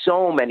and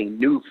so many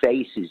new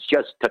faces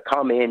just to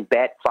come in,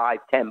 bet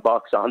 $5-10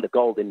 on the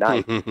Golden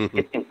Knights.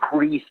 It's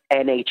increased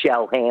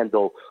NHL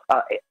handle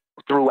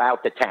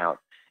throughout the town.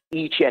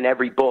 Each and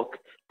every book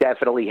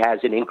definitely has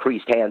an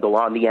increased handle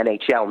on the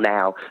NHL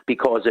now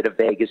because of the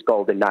Vegas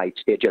Golden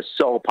Knights. They're just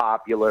so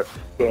popular.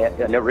 They're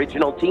an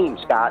original team,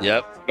 Scott.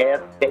 Yep.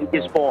 They're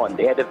Vegas born.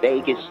 They're the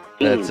Vegas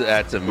team.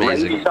 That's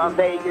amazing. Raiders on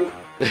Vegas,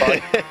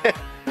 but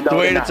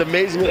Dwayne, it's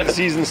amazing that the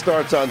season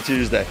starts on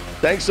Tuesday.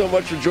 Thanks so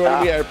much for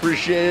joining me. I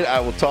appreciate it. I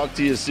will talk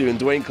to you soon.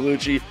 Dwayne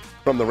Colucci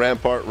from the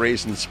Rampart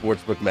Race and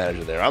Sportsbook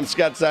Manager there. I'm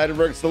Scott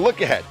Seidenberg. It's The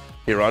Look Ahead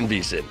here on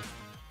VSiN.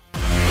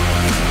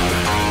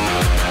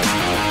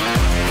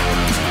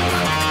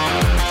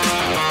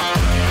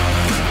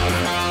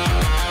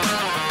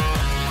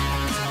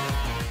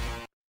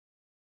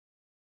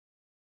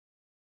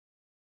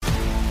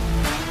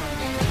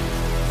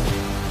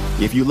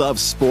 If you love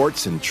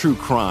sports and true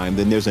crime,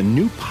 then there's a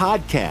new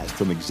podcast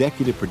from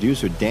executive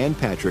producer Dan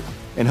Patrick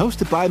and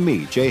hosted by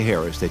me, Jay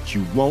Harris, that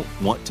you won't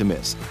want to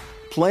miss.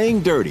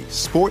 Playing Dirty: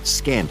 Sports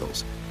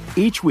Scandals.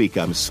 Each week,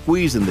 I'm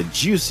squeezing the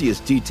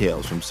juiciest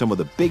details from some of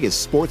the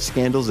biggest sports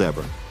scandals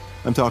ever.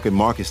 I'm talking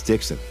Marcus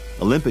Dixon,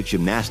 Olympic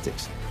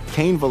gymnastics,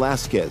 Cain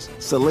Velasquez,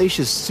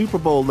 salacious Super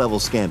Bowl-level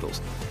scandals.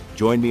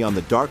 Join me on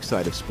the dark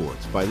side of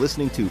sports by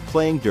listening to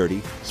Playing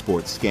Dirty: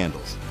 Sports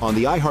Scandals on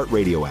the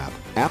iHeartRadio app,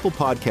 Apple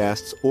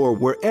Podcasts, or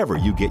wherever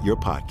you get your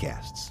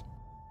podcasts.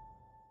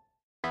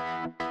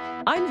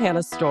 I'm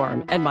Hannah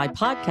Storm, and my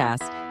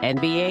podcast,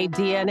 NBA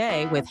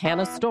DNA with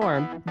Hannah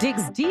Storm,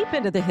 digs deep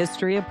into the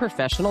history of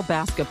professional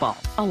basketball,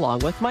 along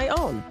with my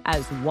own,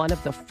 as one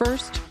of the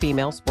first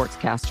female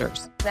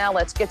sportscasters. Now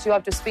let's get you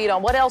up to speed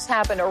on what else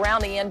happened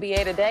around the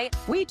NBA today.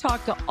 We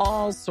talked to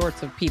all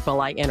sorts of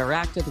people I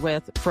interacted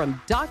with,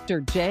 from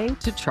Dr. J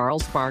to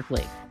Charles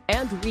Barkley,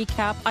 and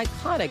recap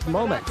iconic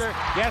moments.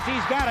 Yes,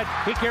 he's got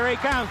it. Here he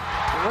comes.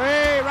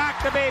 Way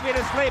rock the baby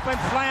to sleep and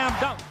slam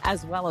dunk.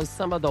 As well as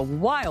some of the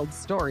wild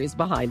stories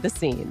behind the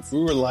scenes. We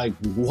were like,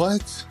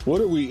 what?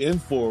 What are we in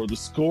for? The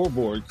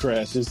scoreboard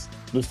crashes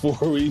before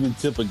we even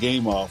tip a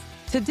game off.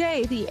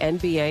 Today, the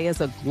NBA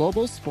is a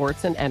global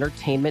sports and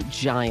entertainment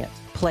giant.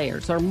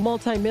 Players are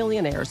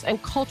multimillionaires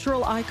and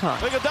cultural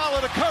icons.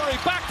 Iguodala to Curry,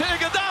 back to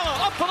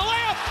Iguodala, up for the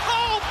layup.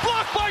 Oh,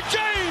 blocked by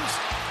James.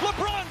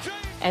 LeBron James.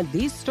 And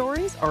these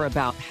stories are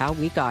about how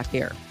we got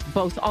here,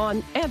 both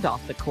on and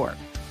off the court.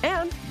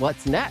 And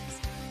what's next?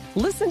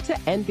 Listen to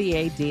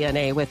NBA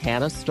DNA with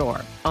Hannah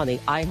Storm on the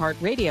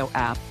iHeartRadio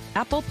app,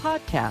 Apple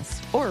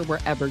Podcasts, or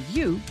wherever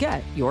you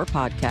get your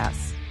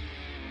podcasts.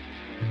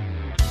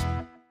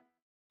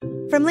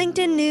 From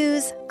LinkedIn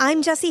News,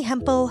 I'm Jessie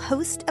Hempel,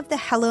 host of the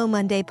Hello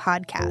Monday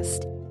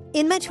podcast.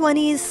 In my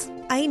 20s,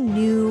 I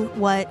knew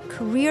what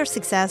career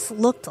success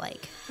looked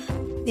like.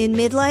 In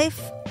midlife,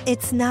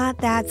 it's not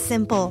that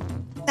simple.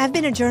 I've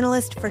been a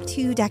journalist for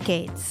 2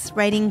 decades,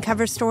 writing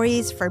cover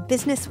stories for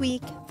Business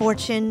Week,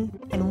 Fortune,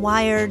 and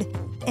Wired.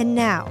 And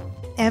now,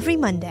 every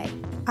Monday,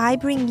 I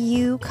bring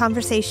you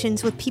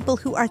conversations with people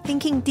who are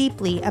thinking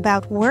deeply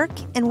about work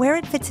and where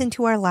it fits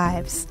into our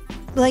lives.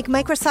 Like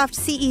Microsoft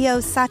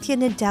CEO Satya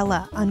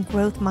Nadella on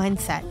growth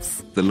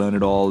mindsets. The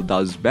learn-it-all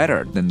does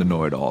better than the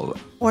know-it-all.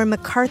 Or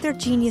MacArthur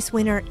Genius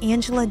winner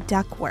Angela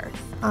Duckworth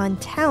on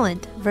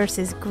talent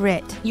versus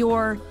grit.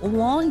 Your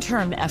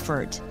long-term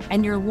effort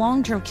and your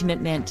long-term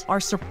commitment are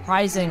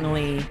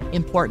surprisingly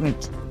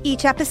important.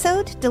 Each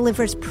episode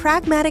delivers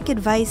pragmatic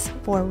advice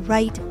for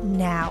right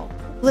now.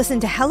 Listen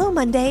to Hello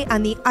Monday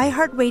on the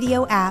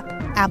iHeartRadio app,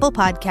 Apple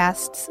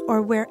Podcasts,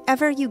 or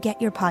wherever you get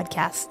your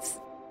podcasts.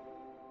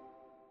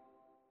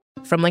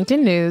 From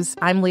LinkedIn News,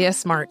 I'm Leah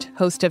Smart,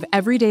 host of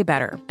Everyday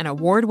Better, an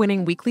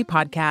award-winning weekly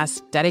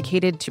podcast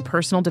dedicated to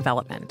personal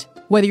development.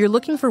 Whether you're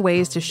looking for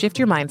ways to shift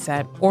your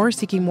mindset or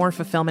seeking more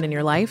fulfillment in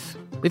your life,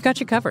 we've got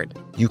you covered.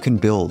 You can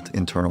build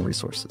internal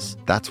resources.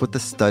 That's what the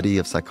study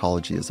of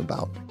psychology is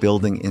about,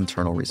 building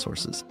internal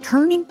resources.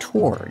 Turning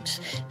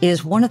towards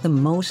is one of the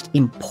most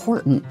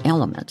important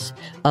elements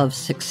of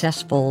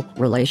successful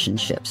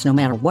relationships, no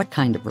matter what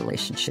kind of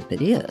relationship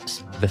it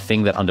is. The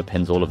thing that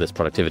underpins all of this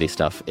productivity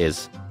stuff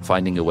is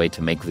finding a way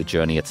to make the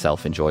journey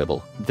itself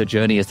enjoyable. The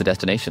journey is the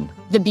destination.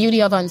 The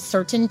beauty of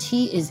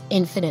uncertainty is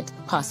infinite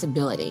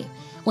possibility.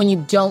 When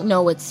you don't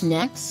know what's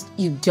next,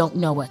 you don't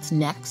know what's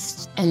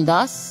next. And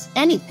thus,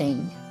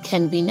 anything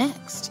can be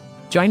next.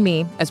 Join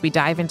me as we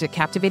dive into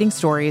captivating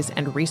stories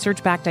and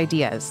research-backed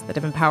ideas that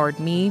have empowered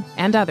me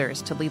and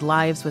others to lead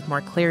lives with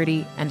more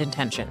clarity and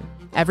intention.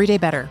 Everyday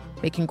Better,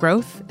 making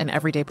growth an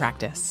everyday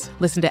practice.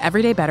 Listen to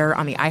Everyday Better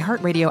on the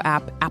iHeartRadio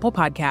app, Apple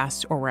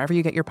Podcasts, or wherever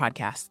you get your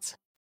podcasts.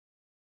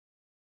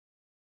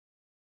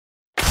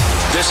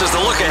 This is The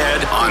Look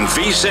Ahead on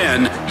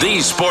VSiN, the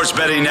Sports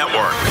Betting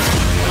Network.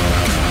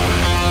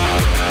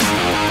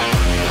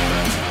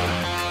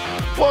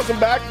 Welcome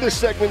back. This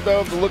segment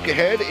of The Look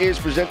Ahead is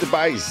presented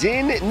by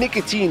Zyn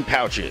nicotine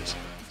pouches.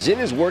 Zyn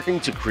is working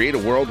to create a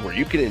world where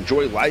you can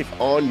enjoy life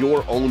on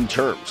your own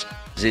terms.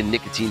 Zyn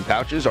nicotine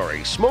pouches are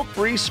a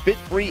smoke-free,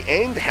 spit-free,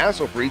 and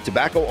hassle-free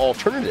tobacco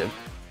alternative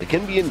that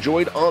can be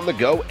enjoyed on the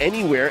go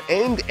anywhere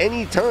and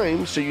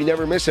anytime, so you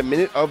never miss a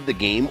minute of the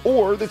game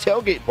or the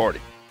tailgate party.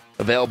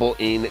 Available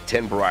in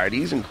 10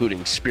 varieties,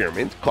 including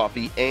spearmint,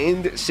 coffee,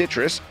 and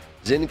citrus,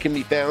 Zyn can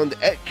be found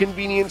at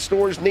convenience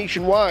stores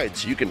nationwide,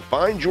 so you can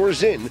find your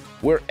Zyn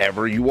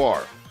wherever you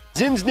are.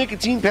 Zyn's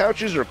nicotine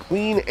pouches are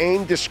clean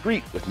and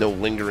discreet with no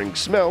lingering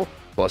smell,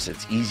 plus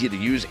it's easy to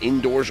use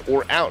indoors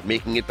or out,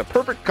 making it the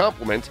perfect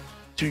complement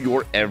to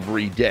your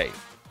everyday.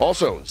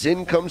 Also,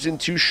 Zyn comes in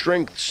 2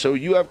 strengths, so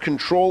you have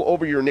control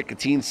over your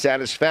nicotine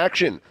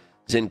satisfaction.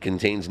 Zyn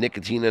contains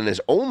nicotine and is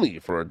only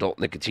for adult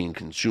nicotine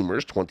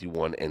consumers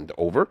 21 and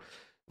over.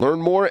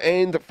 Learn more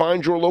and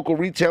find your local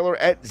retailer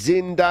at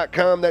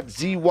Zyn.com. That's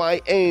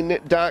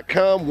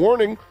ZYN.com.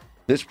 Warning,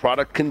 this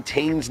product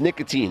contains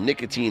nicotine.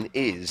 Nicotine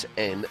is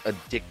an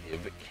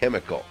addictive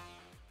chemical.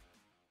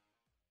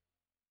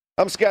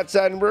 I'm Scott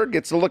Seidenberg.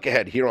 It's a look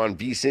ahead here on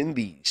VSiN,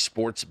 the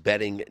sports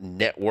betting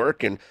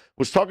network. And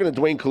was talking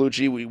to Dwayne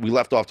Colucci. We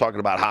left off talking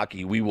about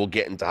hockey. We will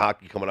get into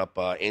hockey coming up.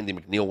 Andy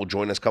McNeil will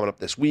join us coming up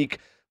this week.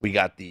 We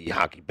got the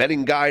hockey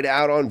betting guide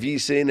out on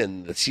VSiN,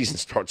 and the season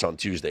starts on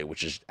Tuesday,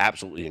 which is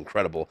absolutely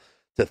incredible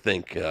to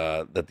think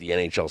that the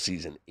NHL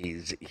season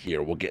is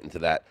here. We'll get into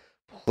that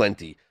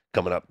plenty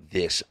coming up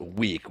this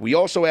week. We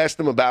also asked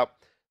them about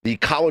the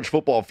college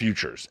football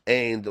futures.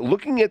 And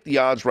looking at the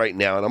odds right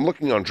now, and I'm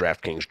looking on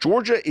DraftKings,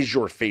 Georgia is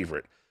your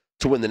favorite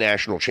to win the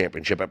national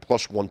championship at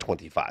plus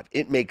 125.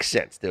 It makes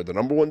sense. They're the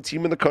number one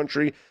team in the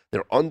country.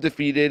 They're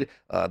undefeated.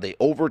 They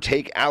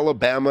overtake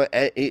Alabama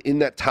in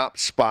that top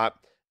spot.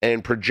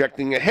 And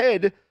projecting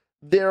ahead,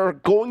 they're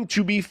going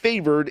to be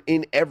favored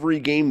in every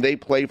game they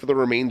play for the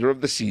remainder of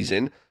the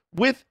season,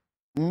 with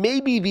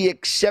maybe the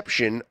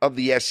exception of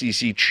the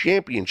SEC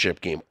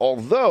championship game.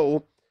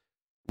 Although,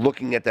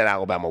 looking at that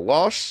Alabama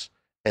loss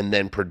and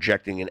then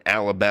projecting an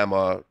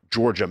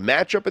Alabama-Georgia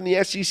matchup in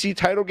the SEC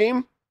title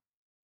game,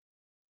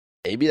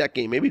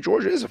 maybe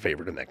Georgia is a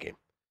favorite in that game.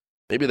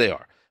 Maybe they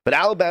are. But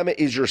Alabama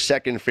is your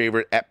second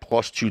favorite at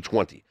plus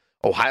 220.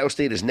 Ohio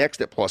State is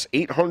next at plus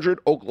 800,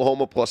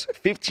 Oklahoma plus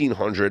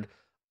 1,500,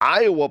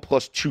 Iowa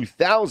plus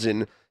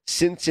 2,000,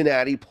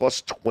 Cincinnati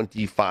plus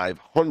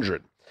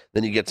 2,500.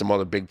 Then you get some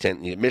other Big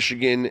Ten. You get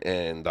Michigan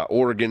and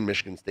Oregon,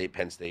 Michigan State,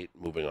 Penn State,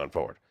 moving on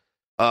forward.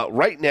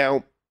 Right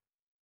now,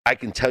 I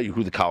can tell you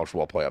who the college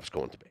football playoff is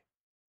going to be.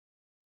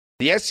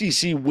 The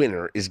SEC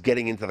winner is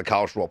getting into the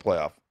college football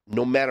playoff,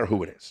 no matter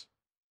who it is.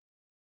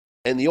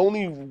 And the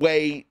only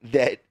way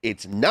that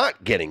it's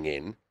not getting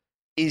in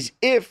is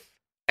if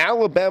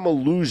Alabama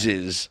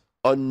loses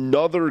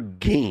another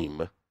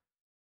game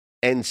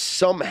and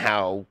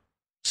somehow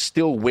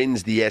still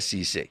wins the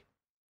SEC.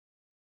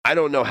 I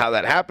don't know how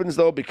that happens,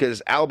 though,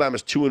 because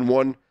Alabama's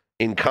 2-1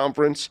 in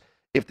conference.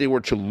 If they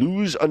were to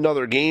lose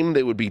another game,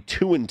 they would be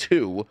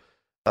 2-2.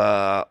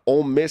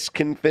 Ole Miss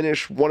can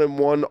finish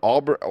 1-1.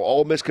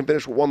 Ole Miss can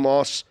finish with one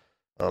loss.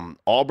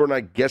 Auburn,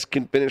 I guess,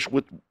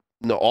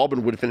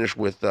 Auburn would finish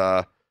with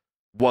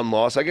one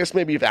loss. I guess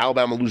maybe if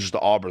Alabama loses to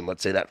Auburn,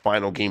 let's say that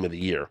final game of the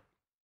year,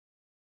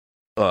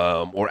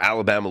 or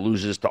Alabama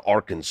loses to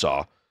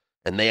Arkansas,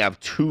 and they have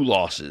 2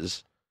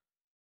 losses,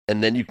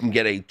 and then you can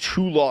get a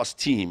 2-loss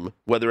team,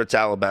 whether it's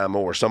Alabama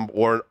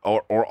or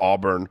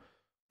Auburn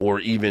or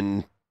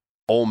even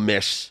Ole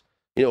Miss,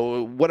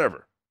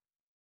 whatever.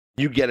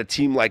 You get a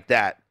team like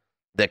that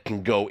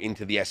can go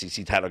into the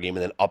SEC title game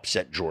and then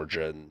upset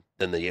Georgia, and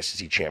then the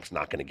SEC champ's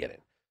not going to get in.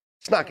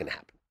 It's not going to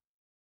happen.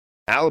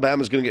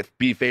 Alabama's going to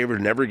be favored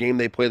in every game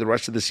they play the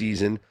rest of the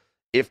season.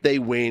 If they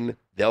win,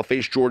 they'll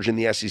face Georgia in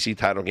the SEC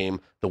title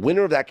game. The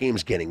winner of that game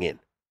is getting in,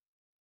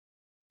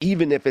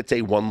 even if it's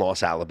a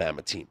 1-loss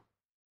Alabama team.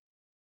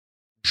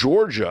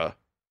 Georgia,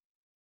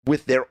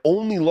 with their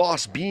only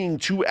loss being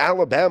to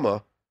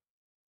Alabama,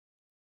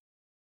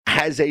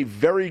 has a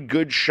very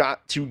good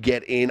shot to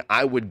get in.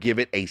 I would give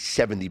it a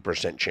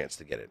 70% chance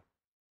to get in.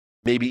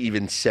 Maybe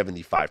even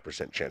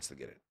 75% chance to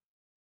get in.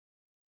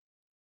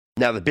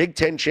 Now, the Big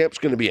Ten champ's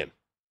going to be in.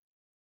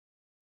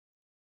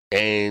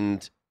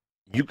 And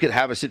you could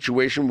have a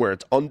situation where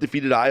it's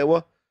undefeated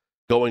Iowa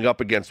going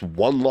up against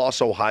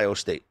 1-loss Ohio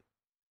State.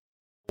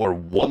 Or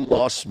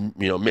 1-loss,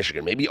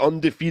 Michigan. Maybe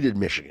undefeated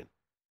Michigan.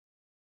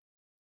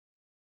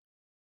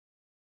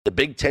 The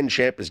Big Ten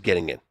champ is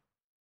getting in.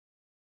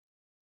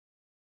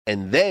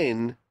 And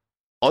then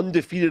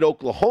undefeated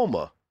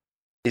Oklahoma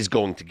is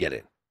going to get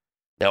in.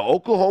 Now,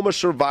 Oklahoma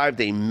survived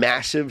a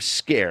massive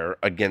scare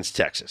against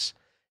Texas,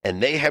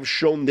 and they have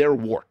shown their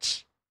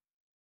warts.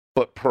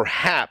 But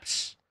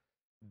perhaps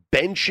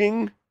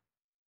benching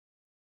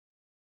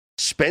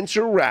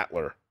Spencer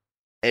Rattler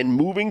and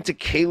moving to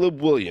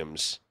Caleb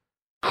Williams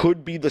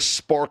could be the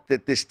spark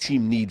that this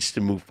team needs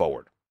to move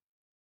forward.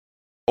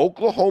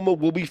 Oklahoma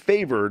will be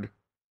favored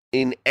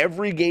in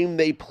every game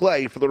they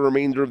play for the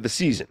remainder of the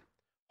season.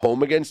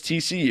 Home against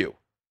TCU,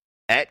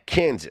 at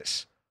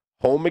Kansas,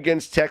 home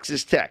against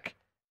Texas Tech,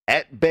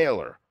 at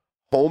Baylor,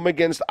 home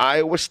against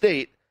Iowa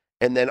State,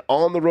 and then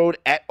on the road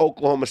at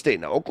Oklahoma State.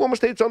 Now, Oklahoma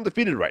State's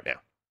undefeated right now.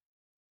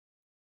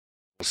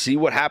 We'll see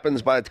what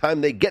happens by the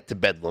time they get to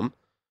Bedlam.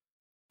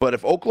 But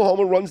if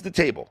Oklahoma runs the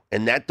table,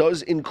 and that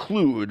does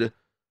include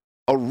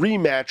a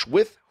rematch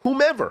with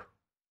whomever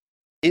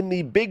in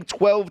the Big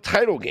 12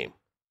 title game,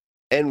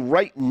 and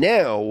right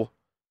now,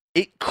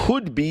 it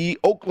could be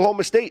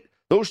Oklahoma State.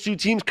 Those two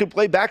teams could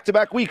play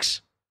back-to-back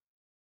weeks.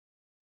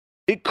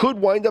 It could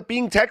wind up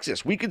being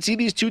Texas. We could see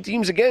these two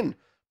teams again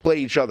play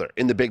each other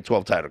in the Big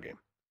 12 title game.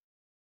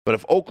 But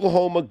if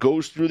Oklahoma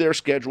goes through their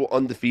schedule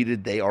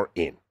undefeated, they are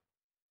in.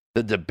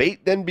 The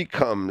debate then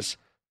becomes,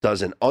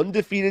 does an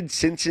undefeated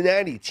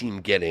Cincinnati team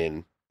get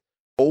in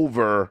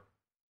over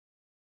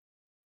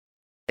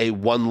a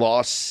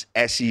 1-loss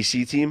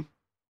SEC team?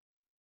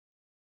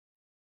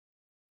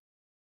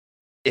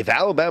 If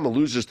Alabama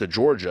loses to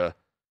Georgia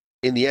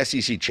in the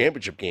SEC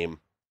championship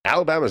game,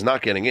 Alabama's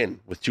not getting in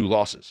with 2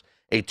 losses.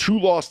 A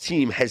 2-loss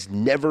team has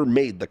never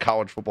made the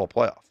college football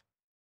playoff.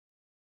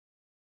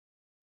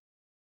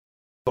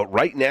 But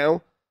right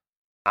now,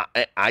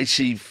 I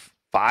see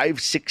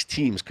 5-6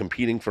 teams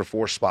competing for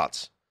 4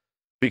 spots.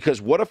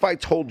 Because what if I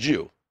told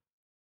you,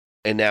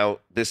 and now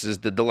this is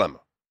the dilemma,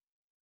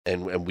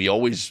 and we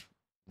always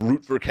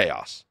root for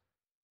chaos,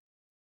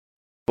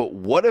 but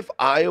what if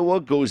Iowa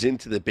goes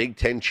into the Big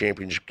Ten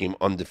championship game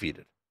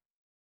undefeated?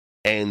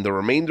 And the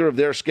remainder of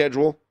their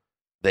schedule,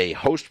 they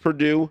host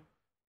Purdue,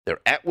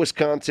 they're at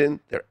Wisconsin,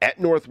 they're at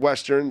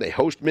Northwestern, they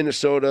host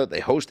Minnesota, they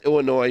host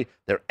Illinois,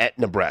 they're at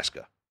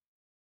Nebraska.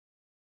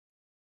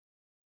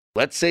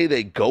 Let's say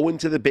they go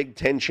into the Big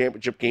Ten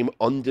championship game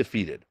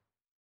undefeated,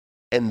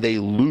 and they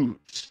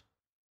lose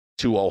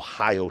to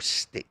Ohio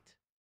State.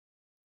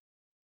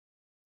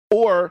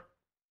 Or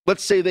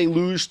let's say they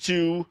lose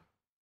to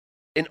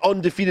an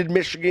undefeated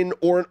Michigan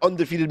or an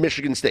undefeated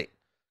Michigan State,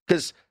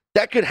 because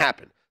that could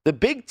happen. The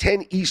Big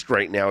Ten East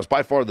right now is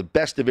by far the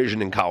best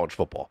division in college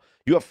football.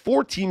 You have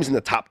 4 teams in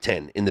the top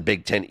 10 in the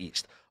Big Ten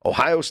East.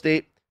 Ohio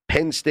State,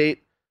 Penn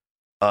State,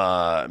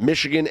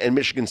 Michigan, and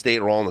Michigan State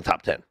are all in the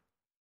top 10.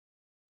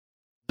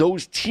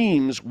 Those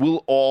teams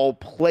will all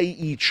play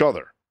each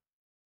other.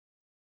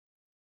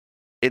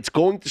 It's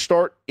going to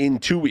start in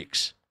 2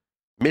 weeks.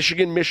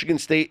 Michigan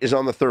State is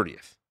on the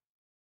 30th.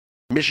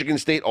 Michigan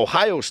State,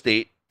 Ohio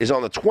State is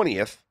on the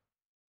 20th.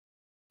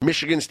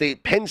 Michigan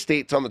State, Penn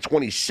State's on the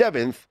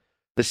 27th,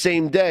 the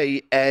same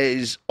day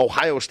as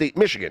Ohio State,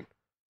 Michigan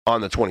on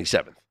the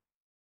 27th.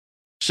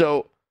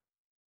 So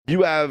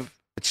you have,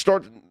 it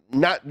starts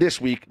not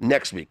this week,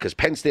 next week, because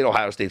Penn State,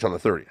 Ohio State's on the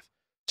 30th.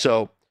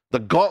 So the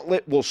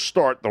gauntlet will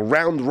start, the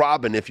round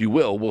robin, if you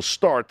will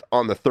start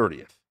on the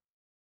 30th.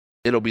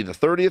 It'll be the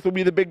 30th will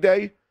be the big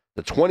day,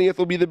 the 20th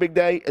will be the big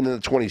day, and then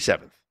the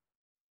 27th.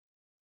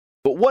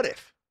 But what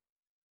if?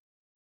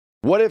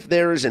 What if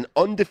there is an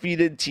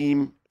undefeated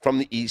team from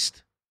the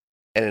East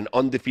and an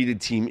undefeated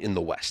team in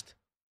the West?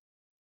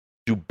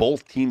 Do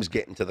both teams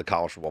get into the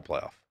college football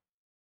playoff?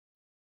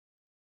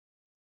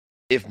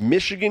 If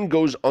Michigan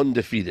goes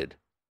undefeated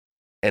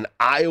and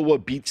Iowa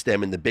beats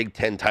them in the Big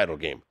Ten title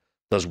game,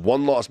 does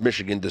one-loss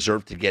Michigan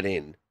deserve to get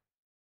in,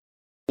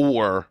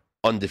 or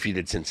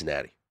undefeated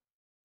Cincinnati?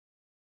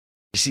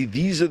 You see,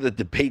 these are the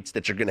debates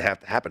that are going to have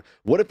to happen.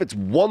 What if it's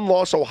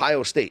one-loss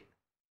Ohio State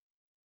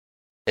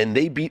and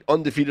they beat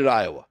undefeated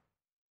Iowa?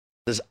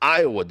 Does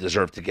Iowa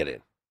deserve to get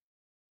in?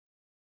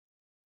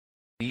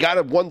 You got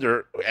to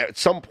wonder, at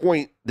some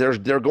point,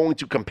 they're going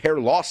to compare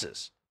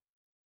losses.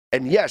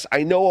 And yes,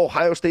 I know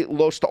Ohio State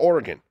lost to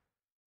Oregon,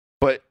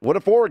 but what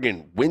if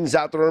Oregon wins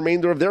out the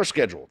remainder of their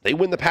schedule? They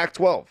win the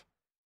Pac-12.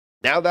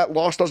 Now that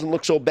loss doesn't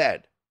look so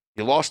bad.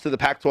 You lost to the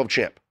Pac-12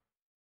 champ.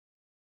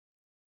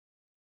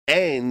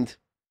 And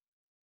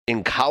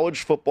in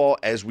college football,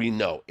 as we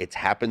know, it's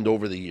happened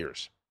over the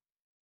years.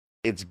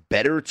 It's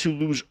better to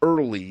lose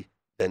early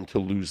than to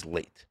lose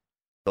late.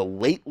 The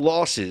late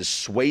losses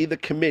sway the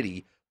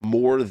committee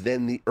more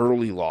than the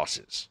early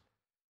losses.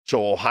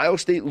 So Ohio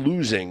State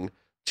losing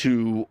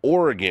to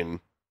Oregon,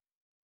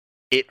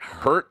 it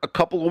hurt a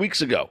couple of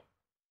weeks ago.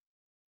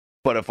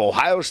 But if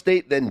Ohio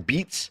State then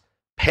beats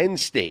Penn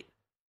State,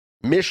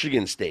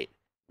 Michigan State,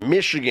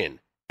 Michigan,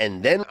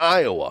 and then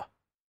Iowa,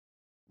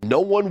 no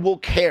one will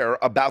care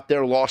about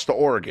their loss to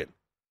Oregon.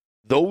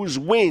 Those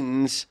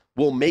wins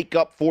will make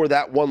up for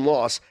that one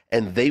loss,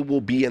 and they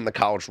will be in the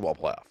college football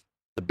playoff.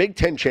 The Big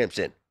Ten champ's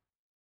in.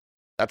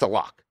 That's a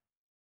lock.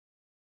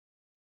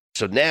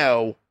 So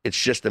now it's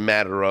just a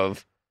matter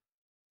of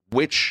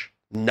which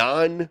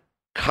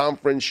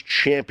non-conference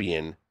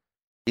champion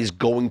is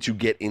going to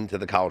get into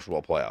the college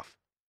football playoff.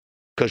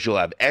 Because you'll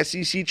have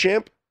SEC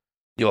champ,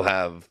 you'll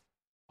have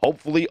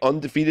hopefully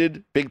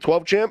undefeated Big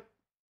 12 champ,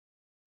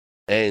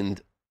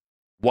 and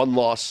one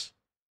loss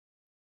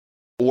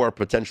or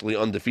potentially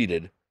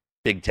undefeated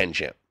Big 10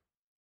 champ.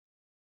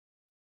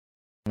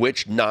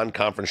 Which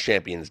non-conference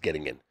champion is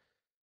getting in?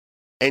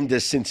 And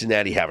does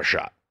Cincinnati have a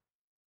shot?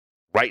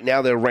 Right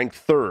now they're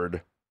ranked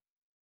 3rd,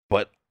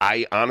 but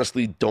I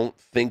honestly don't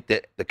think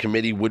that the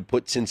committee would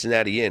put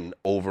Cincinnati in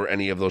over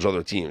any of those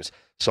other teams.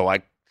 So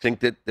I think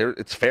that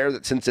it's fair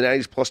that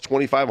Cincinnati's plus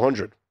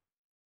 2,500.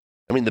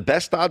 I mean, the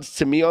best odds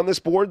to me on this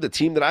board, the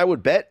team that I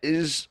would bet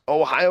is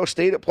Ohio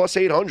State at plus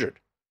 800.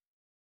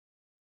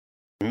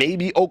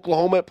 Maybe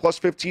Oklahoma at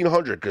plus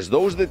 1,500, because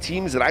those are the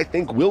teams that I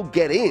think will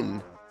get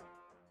in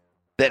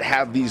that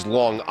have these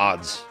long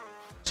odds.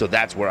 So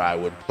that's where I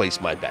would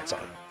place my bets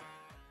on.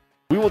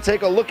 We will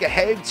take a look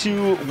ahead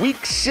to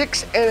Week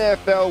 6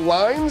 NFL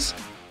lines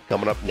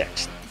coming up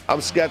next.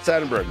 I'm Scott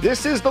Seidenberg.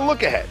 This is The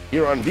Look Ahead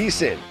here on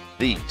VSiN,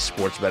 the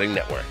Sports Betting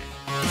Network.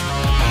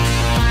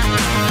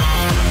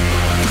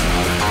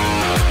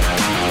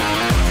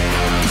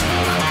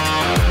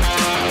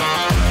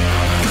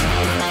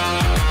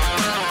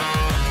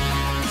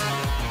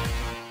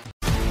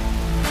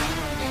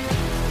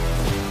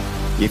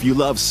 If you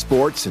love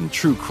sports and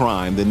true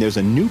crime, then there's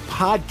a new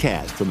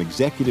podcast from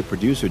executive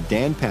producer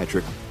Dan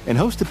Patrick and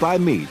hosted by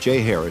me,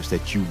 Jay Harris,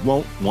 that you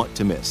won't want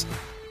to miss.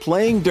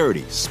 Playing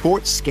Dirty: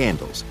 Sports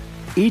Scandals.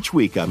 Each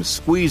week, I'm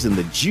squeezing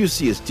the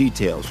juiciest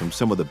details from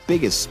some of the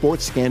biggest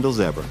sports scandals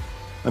ever.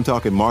 I'm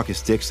talking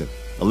Marcus Dixon,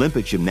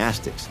 Olympic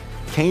gymnastics,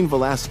 Cain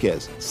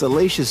Velasquez,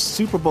 salacious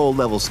Super Bowl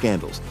level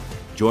scandals.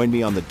 Join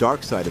me on the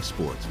dark side of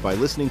sports by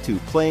listening to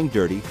Playing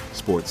Dirty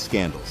Sports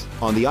Scandals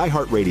on the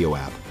iHeartRadio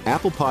app,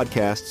 Apple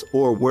Podcasts,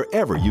 or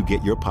wherever you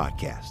get your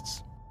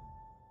podcasts.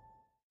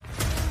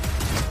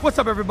 What's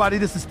up, everybody?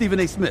 This is Stephen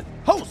A. Smith,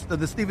 host of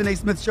the Stephen A.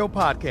 Smith Show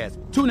podcast.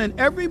 Tune in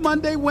every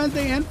Monday,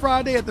 Wednesday, and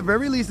Friday at the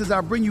very least as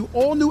I bring you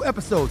all new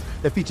episodes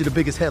that feature the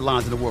biggest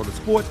headlines in the world of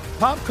sports,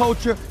 pop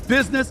culture,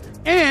 business,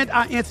 and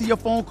I answer your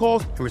phone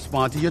calls and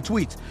respond to your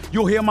tweets.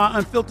 You'll hear my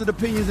unfiltered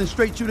opinions and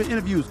straight-shooter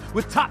interviews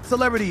with top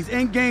celebrities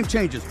and game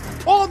changers.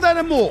 All that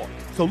and more.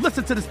 So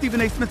listen to the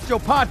Stephen A. Smith Show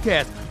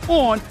podcast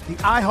on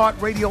the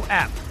iHeartRadio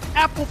app,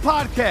 Apple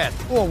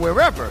Podcasts, or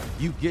wherever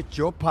you get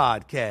your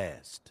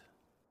podcast.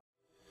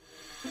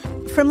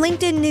 From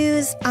LinkedIn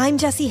News, I'm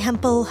Jessie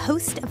Hempel,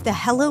 host of the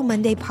Hello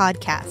Monday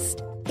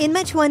podcast. In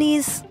my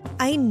 20s,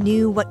 I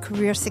knew what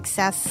career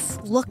success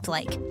looked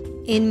like.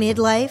 In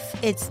midlife,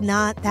 it's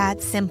not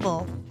that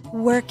simple.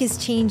 Work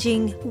is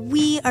changing,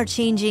 we are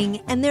changing,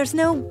 and there's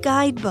no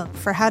guidebook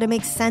for how to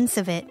make sense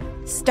of it.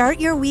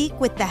 Start your week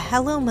with the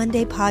Hello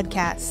Monday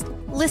podcast.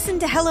 Listen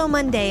to Hello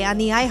Monday on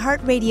the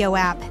iHeartRadio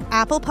app,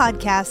 Apple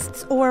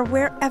Podcasts, or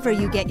wherever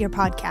you get your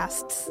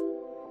podcasts.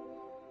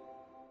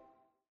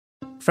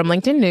 From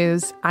LinkedIn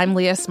News, I'm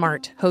Leah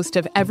Smart, host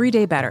of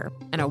Everyday Better,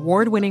 an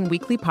award-winning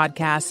weekly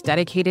podcast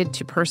dedicated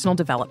to personal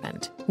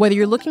development. Whether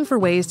you're looking for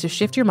ways to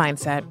shift your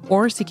mindset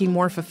or seeking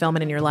more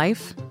fulfillment in your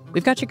life,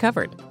 we've got you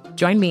covered.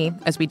 Join me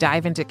as we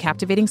dive into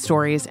captivating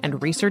stories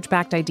and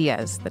research-backed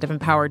ideas that have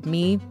empowered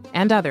me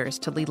and others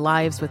to lead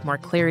lives with more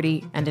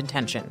clarity and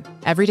intention.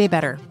 Everyday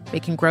Better,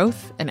 making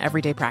growth an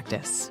everyday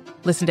practice.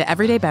 Listen to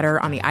Everyday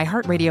Better on the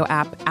iHeartRadio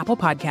app, Apple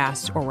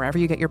Podcasts, or wherever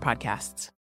you get your podcasts.